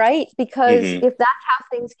simple, right? Because if that's how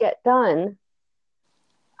things get done,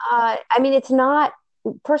 it's not,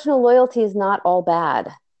 personal loyalty is not all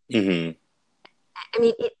bad. Mm-hmm.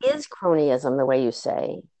 It is cronyism the way you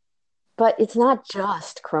say, but it's not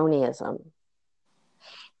just cronyism.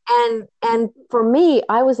 And for me,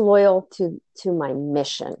 I was loyal to my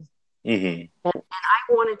mission. Mm-hmm. And I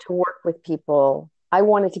wanted to work with people. I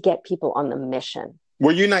wanted to get people on the mission.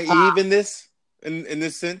 Were you naive in this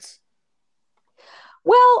sense?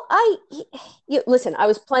 Well, listen, I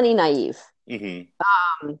was plenty naive.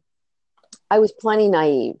 Mm-hmm. I was plenty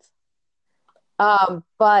naive.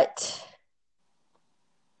 But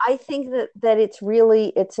I think that it's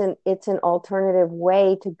an alternative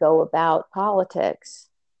way to go about politics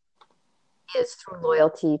is through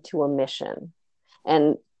loyalty to a mission.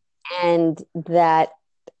 And that,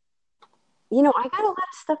 I got a lot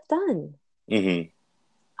of stuff done. Mm-hmm.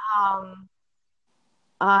 Um,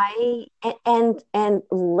 I and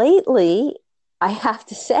lately, I have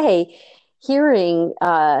to say, hearing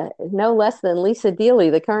no less than Lisa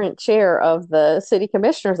Deeley, the current chair of the city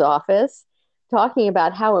commissioner's office, talking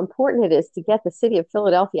about how important it is to get the city of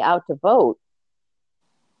Philadelphia out to vote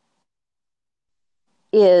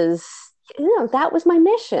is, that was my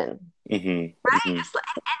mission. Mm-hmm. Right? Mm-hmm.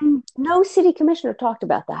 And no city commissioner talked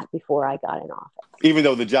about that before I got in office. Even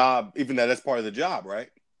though that's part of the job, right?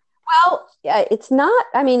 Well, it's not.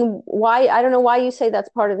 I mean, why? I don't know why you say that's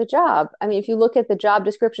part of the job. I mean, if you look at the job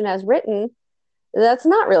description as written, that's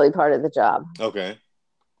not really part of the job. Okay.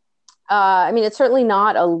 I mean, it's certainly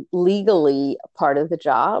not a legally part of the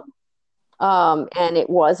job. And it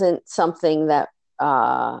wasn't something that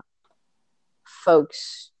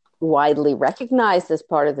folks widely recognized as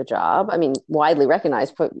part of the job. I mean, widely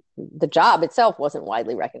recognized, but the job itself wasn't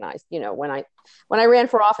widely recognized. When I ran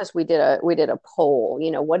for office, we did a poll.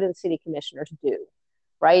 What do the city commissioners do?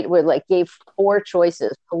 Right? We gave 4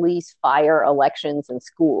 choices: police, fire, elections, and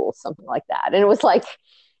schools, something like that. And it was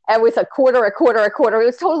and with a quarter. It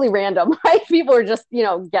was totally random, right? People were just,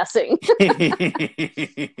 guessing.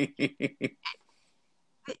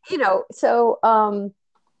 So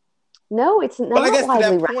no, it's not. But I guess to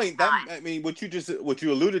that point, what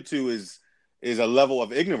you alluded to is a level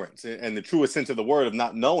of ignorance and the truest sense of the word of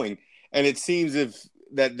not knowing. And it seems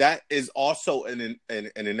that is also an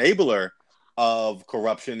enabler of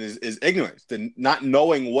corruption is ignorance, the not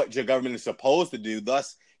knowing what your government is supposed to do.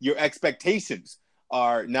 Thus, your expectations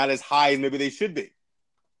are not as high as maybe they should be.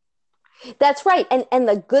 That's right. And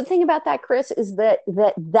the good thing about that, Chris, is that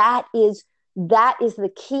is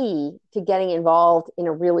the key to getting involved in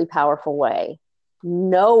a really powerful way.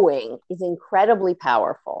 Knowing is incredibly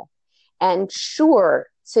powerful. And sure,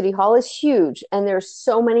 City Hall is huge and there's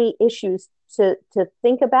so many issues to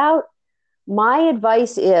think about. My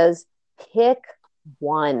advice is pick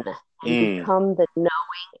one and become the knowing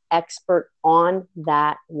expert on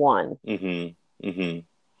that one. Mm-hmm. Mm-hmm.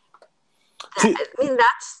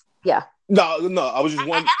 Yeah. No, I was just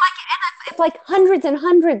wondering. And it's hundreds and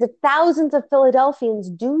hundreds of thousands of Philadelphians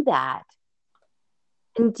do that.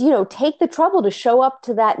 And, take the trouble to show up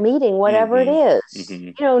to that meeting, whatever it is.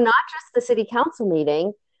 Mm-hmm. Not just the city council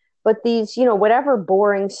meeting, but these, whatever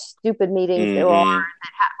boring, stupid meetings there are,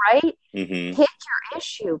 right? Mm-hmm. Pick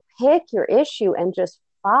your issue and just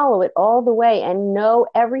follow it all the way and know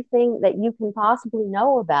everything that you can possibly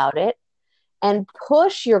know about it and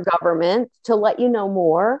push your government to let you know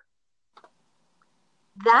more.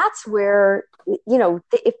 That's where,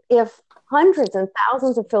 if hundreds and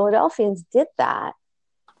thousands of Philadelphians did that,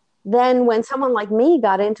 then when someone like me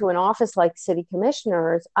got into an office like city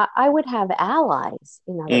commissioners, I would have allies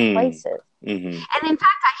in other places. Mm-hmm. And in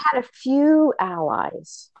fact, I had a few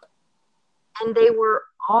allies and they were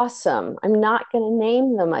awesome. I'm not going to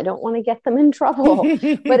name them. I don't want to get them in trouble. But every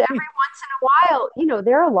once in a while,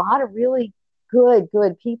 there are a lot of really good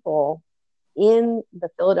people in the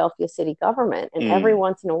Philadelphia city government. And every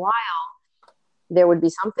once in a while, there would be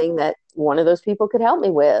something that one of those people could help me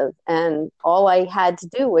with. And all I had to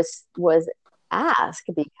do was ask,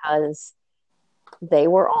 because they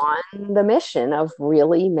were on the mission of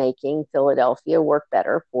really making Philadelphia work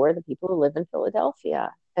better for the people who live in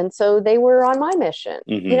Philadelphia. And so they were on my mission.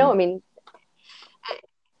 Mm-hmm.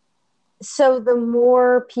 So the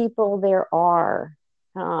more people there are,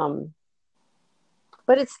 but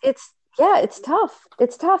it's tough.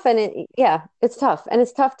 It's tough. And it's tough. And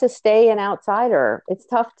it's tough to stay an outsider. It's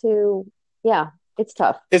tough.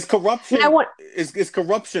 Is corruption, is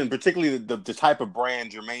corruption, particularly the type of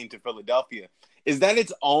brand germane to Philadelphia, is that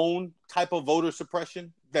its own type of voter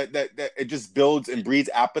suppression that it just builds and breeds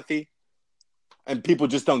apathy and people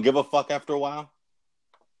just don't give a fuck after a while?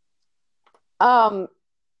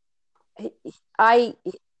 I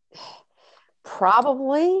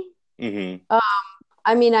probably, mm-hmm.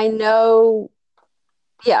 I know,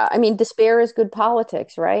 despair is good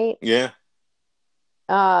politics, right? Yeah.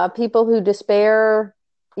 People who despair,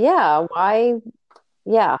 they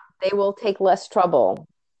will take less trouble.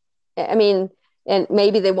 And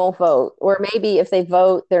maybe they won't vote, or maybe if they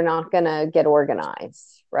vote, they're not going to get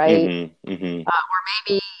organized, right? Mm-hmm. Mm-hmm. Or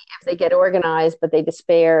maybe if they get organized, but they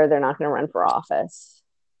despair, they're not going to run for office.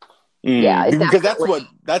 Yeah, because that's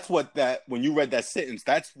what when you read that sentence,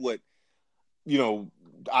 that's what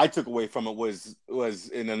I took away from it was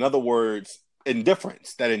in other words,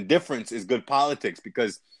 indifference. That indifference is good politics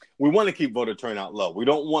because we want to keep voter turnout low. We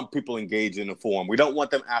don't want people engaged in the forum. We don't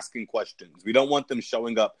want them asking questions. We don't want them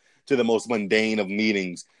showing up to the most mundane of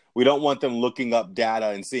meetings. We don't want them looking up data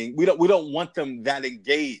and seeing. We don't want them that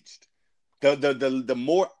engaged. The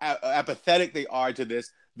more apathetic they are to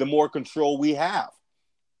this, the more control we have.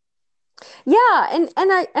 Yeah, and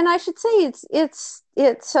I should say it's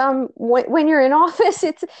when you're in office,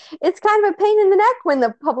 it's kind of a pain in the neck when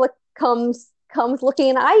the public comes looking,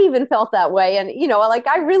 and I even felt that way, and like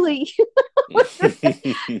I really, like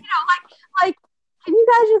can you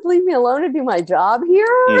guys just leave me alone and do my job here?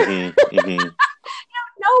 Mm-hmm, mm-hmm.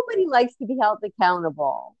 Nobody likes to be held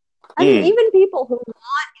accountable. I mean, even people who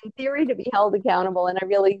want, in theory, to be held accountable, and I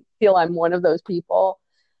really feel I'm one of those people.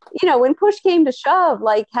 When push came to shove,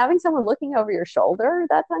 like having someone looking over your shoulder,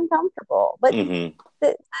 that's uncomfortable. But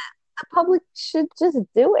the public should just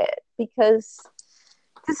do it because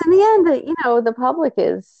in the end, the public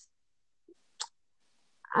is,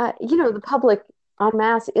 the public en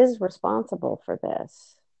masse is responsible for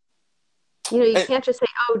this. You can't just say,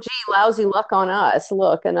 "Oh, gee, lousy luck on us.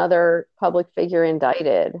 Look, another public figure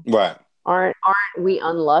indicted." Right? Aren't we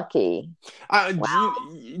unlucky? Wow.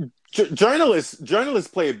 Journalists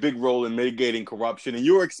play a big role in mitigating corruption. In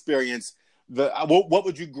your experience, what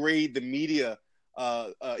would you grade the media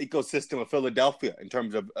ecosystem of Philadelphia in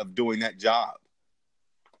terms of doing that job?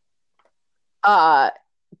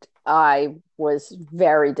 I was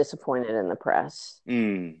very disappointed in the press.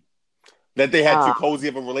 That they had too cozy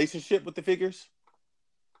of a relationship with the figures?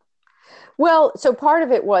 Well, so part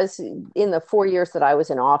of it was in the 4 years that I was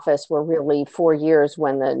in office were really 4 years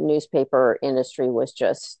when the newspaper industry was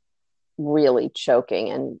just really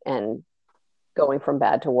choking and going from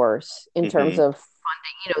bad to worse in terms of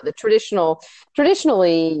funding. The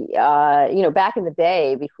traditionally, back in the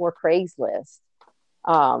day before Craigslist,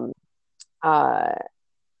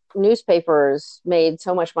 newspapers made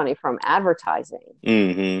so much money from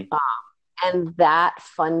advertising. And that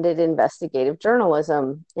funded investigative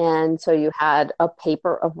journalism. And so you had a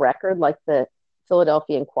paper of record like the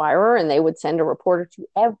Philadelphia Inquirer, and they would send a reporter to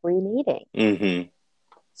every meeting.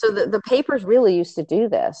 So the papers really used to do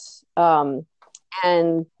this. And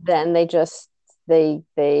then they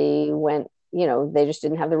went, they just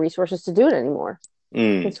didn't have the resources to do it anymore.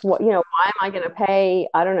 It's why am I going to pay,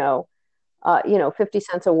 I don't know, 50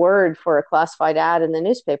 cents a word for a classified ad in the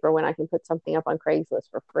newspaper when I can put something up on Craigslist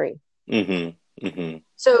for free? So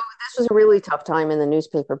this was a really tough time in the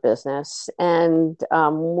newspaper business, and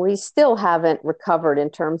we still haven't recovered in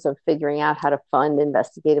terms of figuring out how to fund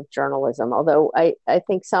investigative journalism. Although I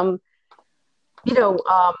think some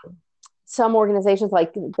organizations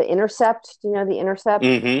like the Intercept, the Intercept?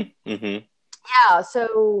 Yeah.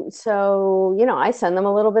 So I send them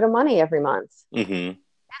a little bit of money every month. It's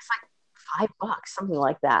like $5, something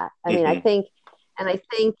like that. I mean, I think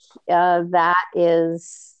that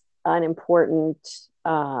is an important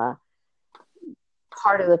part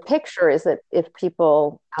of the picture, is that if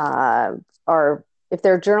people if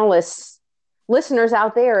there are journalists, listeners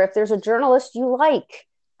out there, if there's a journalist you like,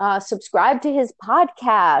 subscribe to his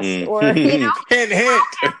podcast, or hint.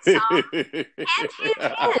 Yeah,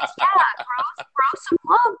 grow some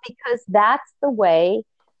love, because that's the way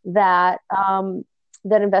that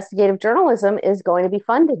that investigative journalism is going to be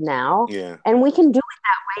funded now. And we can do it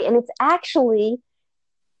that way, and it's actually,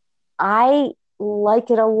 I like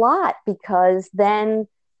it a lot, because then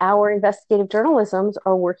our investigative journalisms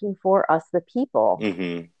are working for us, the people.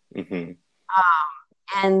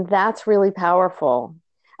 And that's really powerful.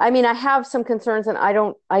 I mean, I have some concerns, and I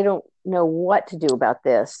don't know what to do about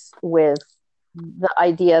this, with the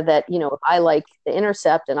idea that, if I like the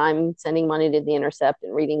Intercept and I'm sending money to the Intercept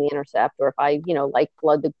and reading the Intercept, or if I, like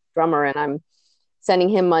Blood the Drummer and I'm sending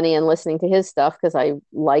him money and listening to his stuff because I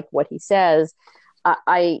like what he says,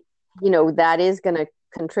 that is going to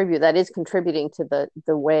contribute. That is contributing to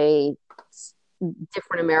the way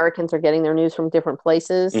different Americans are getting their news from different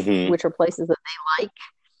places, which are places that they like,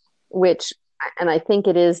 and I think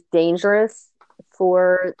it is dangerous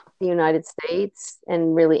for the United States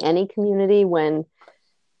and really any community when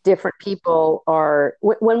different people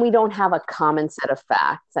when we don't have a common set of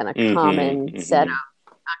facts and a common set of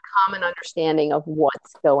a common understanding of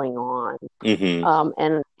what's going on.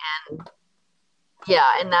 And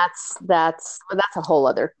that's a whole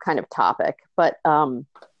other kind of topic, but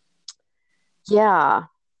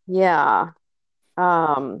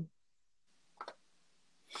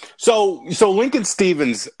So Lincoln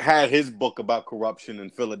Stevens had his book about corruption in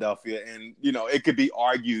Philadelphia, and it could be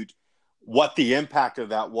argued what the impact of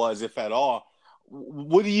that was, if at all.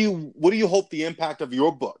 What do you hope the impact of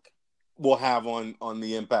your book will have on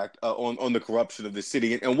the impact on the corruption of the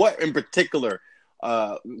city, and what in particular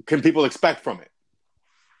can people expect from it?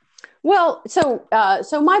 Well, so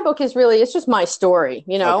my book is really, it's just my story,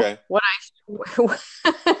 Okay.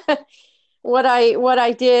 what I what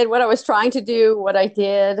I did, what I was trying to do, what I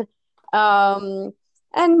did, and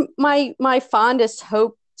my fondest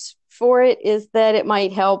hopes for it is that it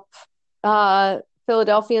might help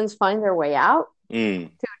Philadelphians find their way out to a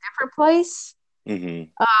different place.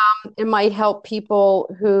 It might help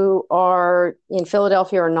people who are in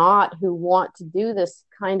Philadelphia or not, who want to do this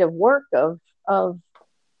kind of work of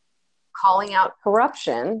calling out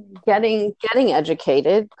corruption, getting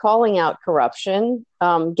educated, calling out corruption,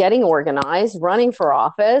 getting organized, running for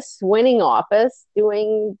office, winning office,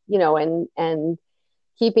 doing, and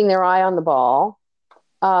keeping their eye on the ball.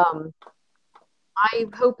 I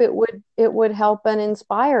hope it would help and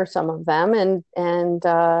inspire some of them, and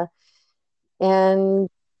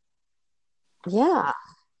yeah,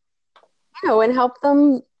 and help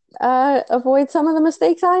them avoid some of the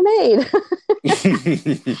mistakes I made.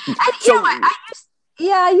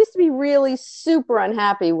 I used to be really super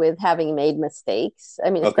unhappy with having made mistakes.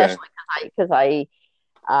 I mean, especially because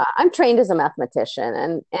I'm trained as a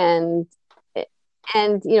mathematician, and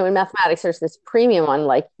in mathematics, there's this premium on,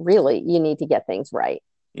 like, really, you need to get things right.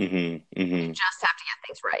 You just have to get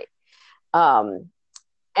things right.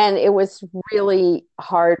 And it was really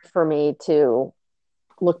hard for me to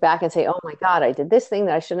look back and say, oh my God, I did this thing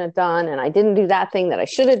that I shouldn't have done, and I didn't do that thing that I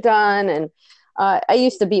should have done. And I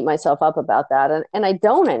used to beat myself up about that, and I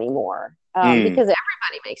don't anymore, because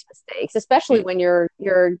everybody makes mistakes, especially when you're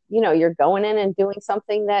going in and doing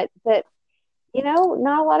something that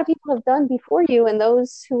not a lot of people have done before you, and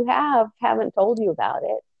those who haven't told you about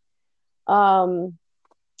it.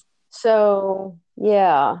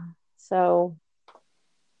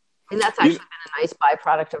 And that's actually been a nice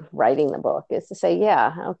byproduct of writing the book, is to say,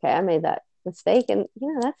 yeah, okay, I made that mistake, and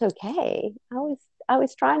that's okay. I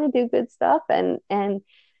was trying to do good stuff, and I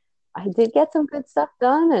did get some good stuff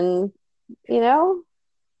done, and Now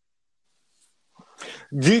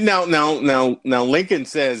Lincoln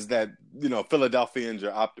says that Philadelphians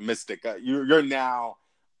are optimistic. You're now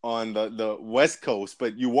on the West Coast,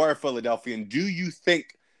 but you were a Philadelphian. Do you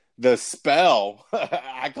think the spell,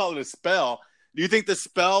 I call it a spell, do you think the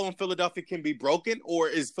spell in Philadelphia can be broken, or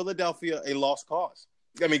is Philadelphia a lost cause?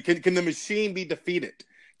 I mean, can the machine be defeated?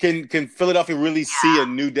 Can Philadelphia really see a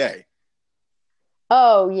new day?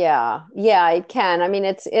 Oh yeah, it can. I mean,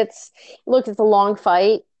 it's look, it's a long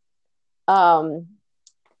fight, but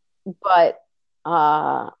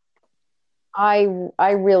I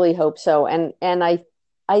really hope so, and I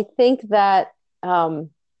think that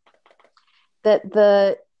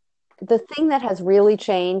that the thing that has really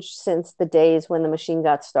changed since the days when the machine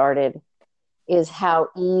got started is how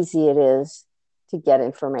easy it is to get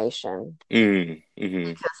information because of the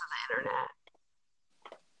internet.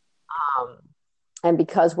 And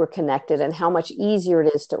because we're connected, and how much easier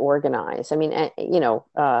it is to organize. I mean, I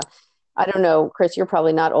don't know, Chris, you're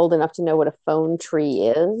probably not old enough to know what a phone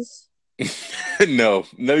tree is. No,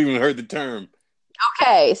 never even heard the term.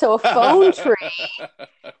 Okay, so a phone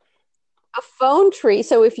tree.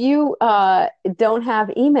 So if you don't have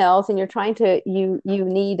emails and you're trying to, you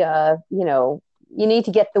need to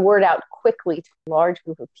get the word out quickly to a large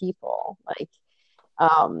group of people. Like,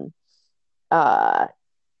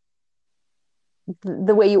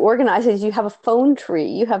 the way you organize it is you have a phone tree.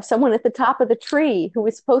 You have someone at the top of the tree who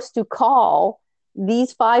is supposed to call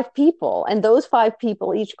these 5 people, and those 5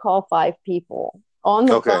 people each call 5 people on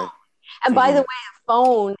the phone. And by the way, a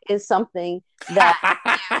phone is something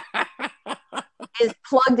that is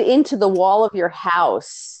plugged into the wall of your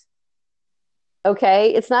house.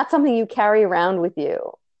 Okay? It's not something you carry around with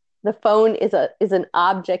you. The phone is an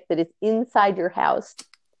object that is inside your house,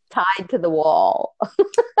 tied to the wall.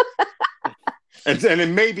 And it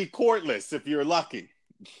may be cordless if you're lucky.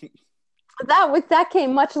 That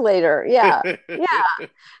came much later. Yeah. Yeah.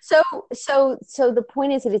 So the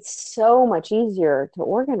point is that it's so much easier to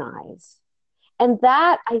organize. And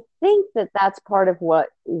that, I think that's part of what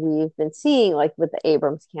we've been seeing, like with the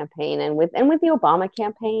Abrams campaign and with the Obama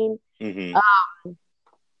campaign, and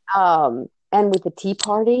with the Tea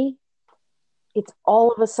Party. It's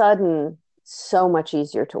all of a sudden so much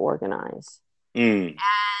easier to organize. And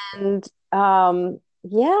it's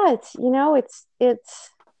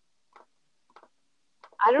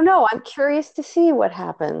I don't know. I'm curious to see what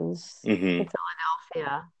happens in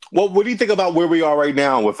Philadelphia. Well, what do you think about where we are right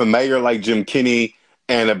now with a mayor like Jim Kenney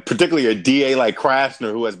and particularly a DA like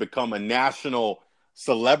Krasner, who has become a national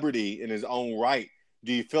celebrity in his own right?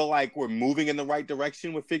 Do you feel like we're moving in the right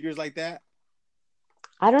direction with figures like that?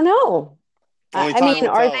 I don't know. Only I time mean,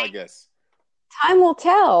 will tell, I guess. time will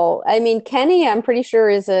tell. I mean, Kenny, I'm pretty sure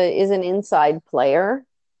is an inside player,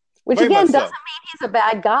 which Very again much doesn't so. mean he's a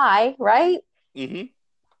bad guy, right? Hmm.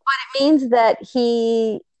 It means that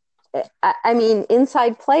I mean,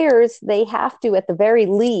 inside players, they have to, at the very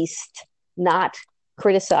least, not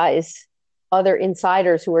criticize other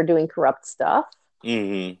insiders who are doing corrupt stuff.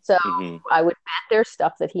 Hmm. So Hmm. I would bet there's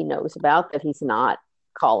stuff that he knows about that he's not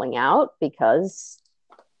calling out because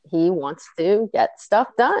he wants to get stuff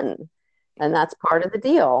done. And that's part of the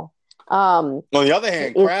deal. On the other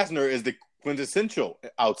hand, Is, Krasner is the quintessential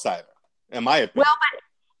outsider, in my well, opinion.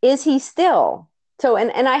 but is he still? So,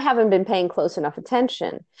 and I haven't been paying close enough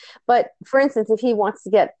attention. But for instance, if he wants to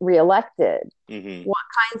get reelected, Hmm.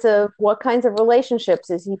 what kinds of relationships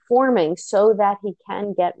is he forming so that he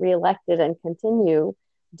can get reelected and continue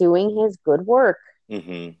doing his good work?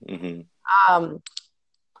 Hmm. Hmm. Um,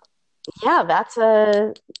 yeah,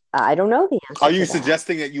 I don't know the answer Are to you that.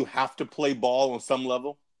 suggesting that you have to play ball on some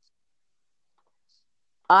level?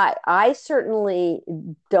 I certainly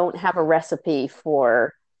don't have a recipe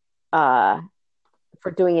uh,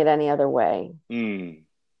 for doing it any other way Mm.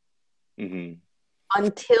 Hmm.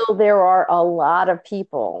 until there are a lot of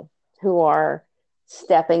people who are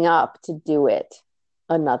stepping up to do it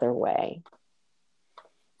another way.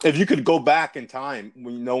 If you could go back in time,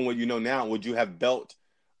 when you know what you know now, would you have built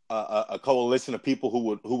a coalition of people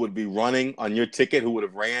who would be running on your ticket, who would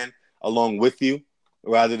have ran along with you,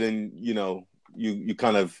 rather than you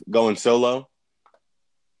kind of going solo?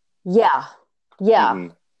 Yeah, yeah, Hmm.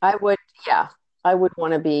 I would. Yeah, I would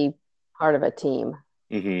want to be part of a team.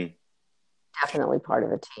 Hmm. Definitely part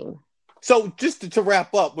of a team. So just to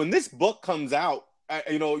wrap up, when this book comes out, I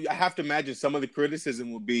have to imagine some of the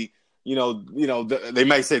criticism will be, they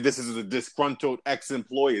may say this is a disgruntled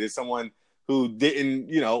ex-employee. There's someone who didn't,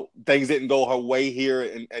 things didn't go her way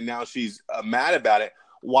here, and now she's mad about it.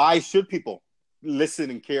 Why should people listen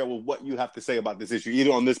and care with what you have to say about this issue,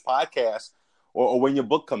 either on this podcast or when your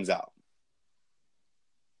book comes out?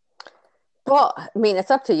 Well, I mean, it's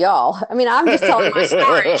up to y'all. I mean, I'm just telling my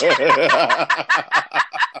story.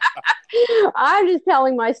 I'm just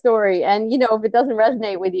telling my story, and if it doesn't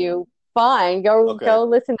resonate with you, fine, Okay. go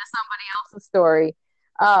listen to somebody else's story.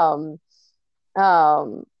 Um,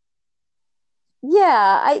 um,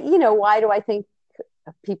 yeah, why do I think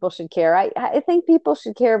people should care? I think people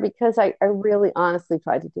should care because I really honestly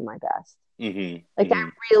tried to do my best. Hmm. Like Hmm. I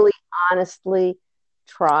really honestly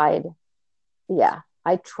tried. Yeah,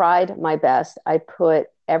 I tried my best. I put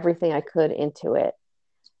everything I could into it,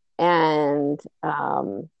 and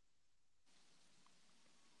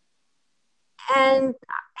and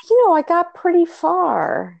I got pretty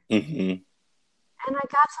far, Hmm. and I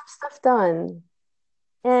got some stuff done,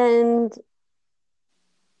 and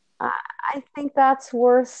I think that's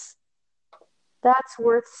worth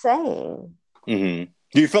saying. Hmm.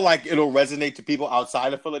 Do you feel like it'll resonate to people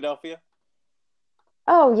outside of Philadelphia?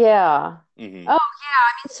 Oh yeah. Hmm. Oh yeah.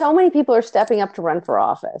 I mean, so many people are stepping up to run for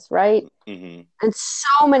office, right? Hmm. And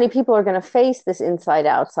so many people are going to face this inside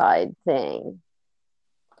outside thing.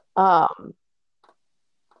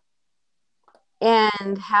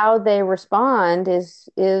 And how they respond is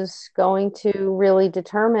going to really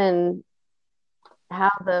determine how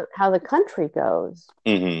the country goes.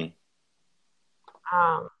 Hmm.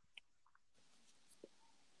 Um,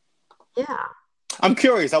 yeah. I'm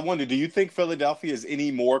curious. I wonder, do you think Philadelphia is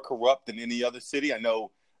any more corrupt than any other city? I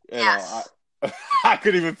know, Yes. I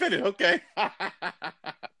couldn't even fit it. Okay.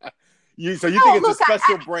 So you No, think it's a look,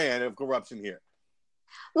 special brand of corruption here?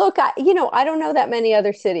 I don't know that many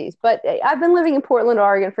other cities, but I've been living in Portland,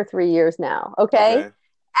 Oregon for 3 years now. Okay. Okay.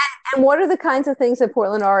 And what are the kinds of things that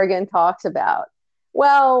Portland, Oregon talks about?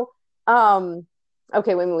 Well,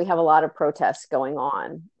 okay, we have a lot of protests going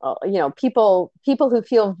on. People who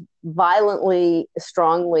feel violently,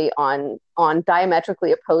 strongly on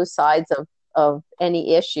diametrically opposed sides of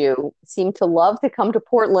any issue seem to love to come to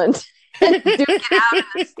Portland and duke it out in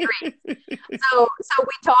the street. So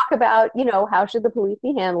we talk about, how should the police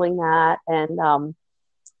be handling that, and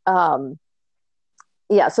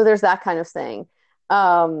yeah, so there's that kind of thing.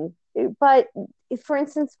 But for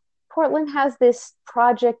instance, Portland has this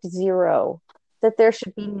Project Zero, that there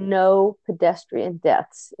should be no pedestrian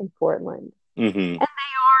deaths in Portland. Hmm. And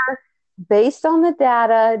they are, based on the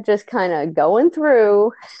data, just kind of going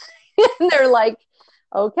through, and they're like,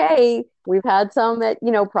 okay, we've had some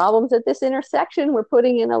problems at this intersection. We're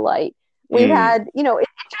putting in a light. We've had, it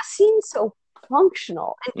just seems so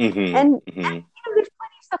functional. Hmm. And Hmm. there's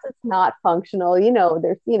plenty of stuff that's not functional.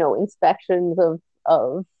 There's inspections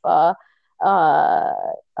of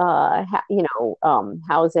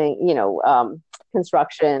housing.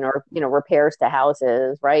 construction or, repairs to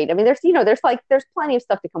houses, right? I mean, there's plenty of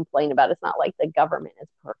stuff to complain about. It's not like the government is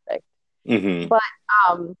perfect, Mm-hmm.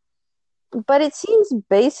 but it seems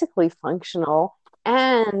basically functional,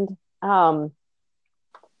 and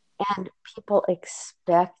people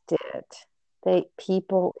expect it.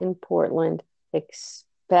 People in Portland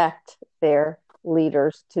expect their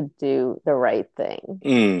leaders to do the right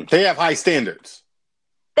thing. They have high standards.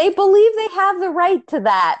 They believe they have the right to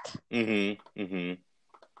that. Mm-hmm. Mm-hmm.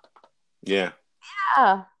 Yeah.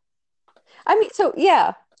 Yeah. I mean, so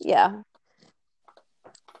yeah.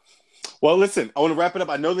 Well, listen, I want to wrap it up.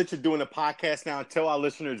 I know that you're doing a podcast now. Tell our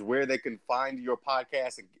listeners where they can find your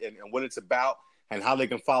podcast and what it's about and how they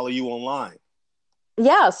can follow you online.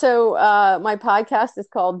 Yeah, so my podcast is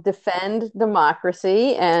called Defend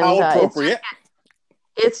Democracy, and how appropriate.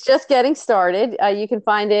 It's just getting started. You can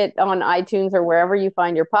find it on iTunes or wherever you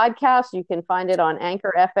find your podcast. You can find it on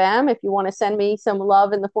Anchor FM. If you want to send me some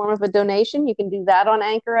love in the form of a donation, you can do that on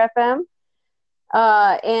Anchor FM.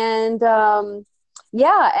 And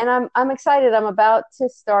I'm excited. I'm about to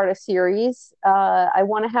start a series. I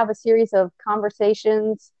want to have a series of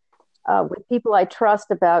conversations with people I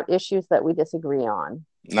trust about issues that we disagree on.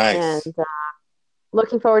 Nice. And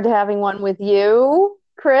looking forward to having one with you,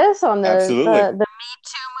 Chris, on the Me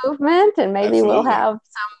Too movement, and maybe Absolutely. We'll have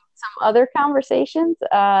some other conversations.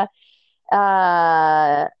 And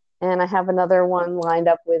I have another one lined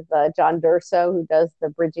up with John Durso, who does the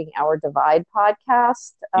Bridging Our Divide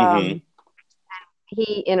podcast.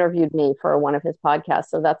 He interviewed me for one of his podcasts,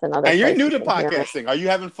 so that's another. And you're new to podcasting. Are you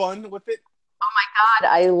having fun with it? Oh my God,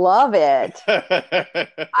 I love it.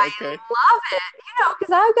 Okay. I love it.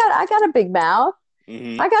 Because I got a big mouth.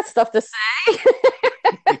 Mm-hmm. I got stuff to say.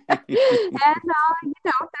 And if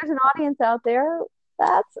there's an audience out there,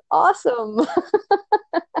 that's awesome.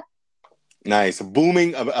 Nice.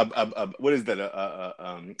 Booming. What is that?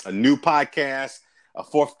 A new podcast, a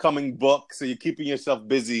forthcoming book. So you're keeping yourself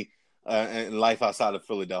busy in life outside of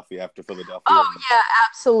Philadelphia, after Philadelphia. Oh yeah,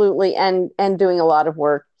 absolutely. And doing a lot of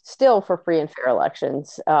work still for free and fair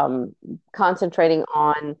elections, concentrating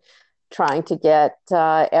on trying to get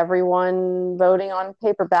everyone voting on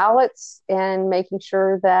paper ballots and making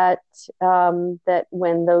sure that that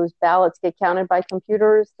when those ballots get counted by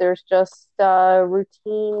computers, there's just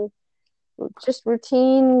routine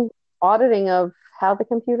auditing of how the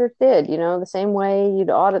computers did. The same way you'd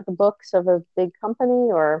audit the books of a big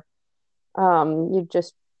company, or you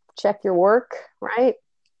just check your work, right?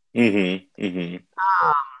 Mm-hmm. Mm-hmm.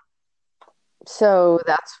 So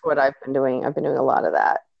that's what I've been doing. I've been doing a lot of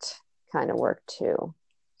that kind of work too.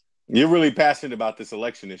 You're really passionate about this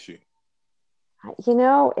election issue.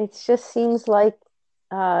 It just seems like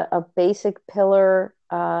a basic pillar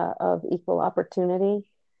of equal opportunity.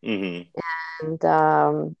 Mm-hmm. And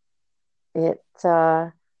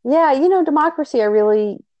democracy, I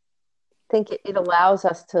really think it allows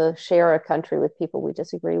us to share a country with people we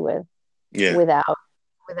disagree with, without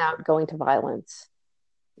going to violence.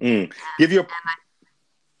 Go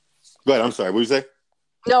ahead. I'm sorry. What did you say?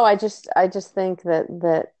 No, I just think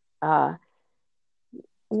that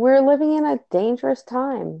we're living in a dangerous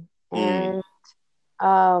time, and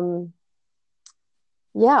I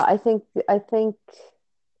think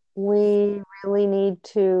we really need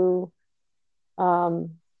to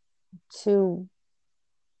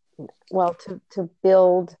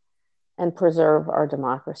build and preserve our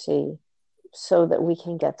democracy so that we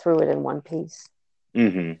can get through it in one piece.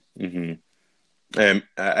 Mm-hmm. Mm-hmm. And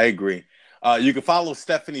I agree. You can follow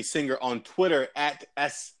Stephanie Singer on Twitter at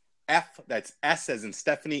SF. That's S as in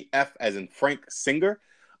Stephanie, F as in Frank Singer.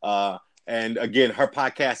 And again, her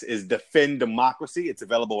podcast is Defend Democracy. It's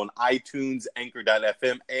available on iTunes,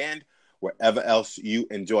 Anchor.fm, and wherever else you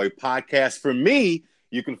enjoy podcasts. For me,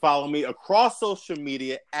 you can follow me across social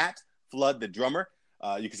media at Flood the Drummer.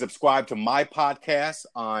 You can subscribe to my podcast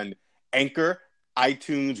on Anchor,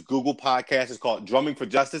 iTunes, Google Podcasts. It's called Drumming for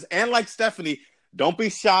Justice. And like Stephanie, don't be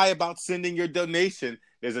shy about sending your donation.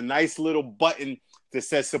 There's a nice little button that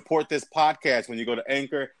says support this podcast when you go to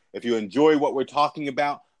Anchor. If you enjoy what we're talking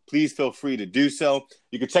about, please feel free to do so.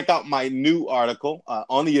 You can check out my new article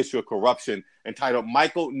on the issue of corruption entitled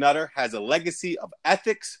Michael Nutter Has a Legacy of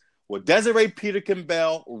Ethics. Will Desiree Peterkin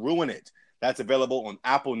Bell ruin it? That's available on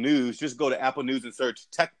Apple News. Just go to Apple News and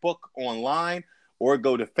search Tech Book online, or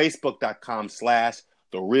go to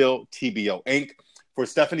facebook.com/TheRealTBO Inc. For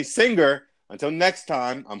Stephanie Singer, until next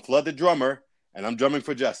time, I'm Flood the Drummer, and I'm drumming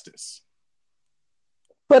for justice.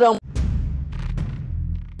 But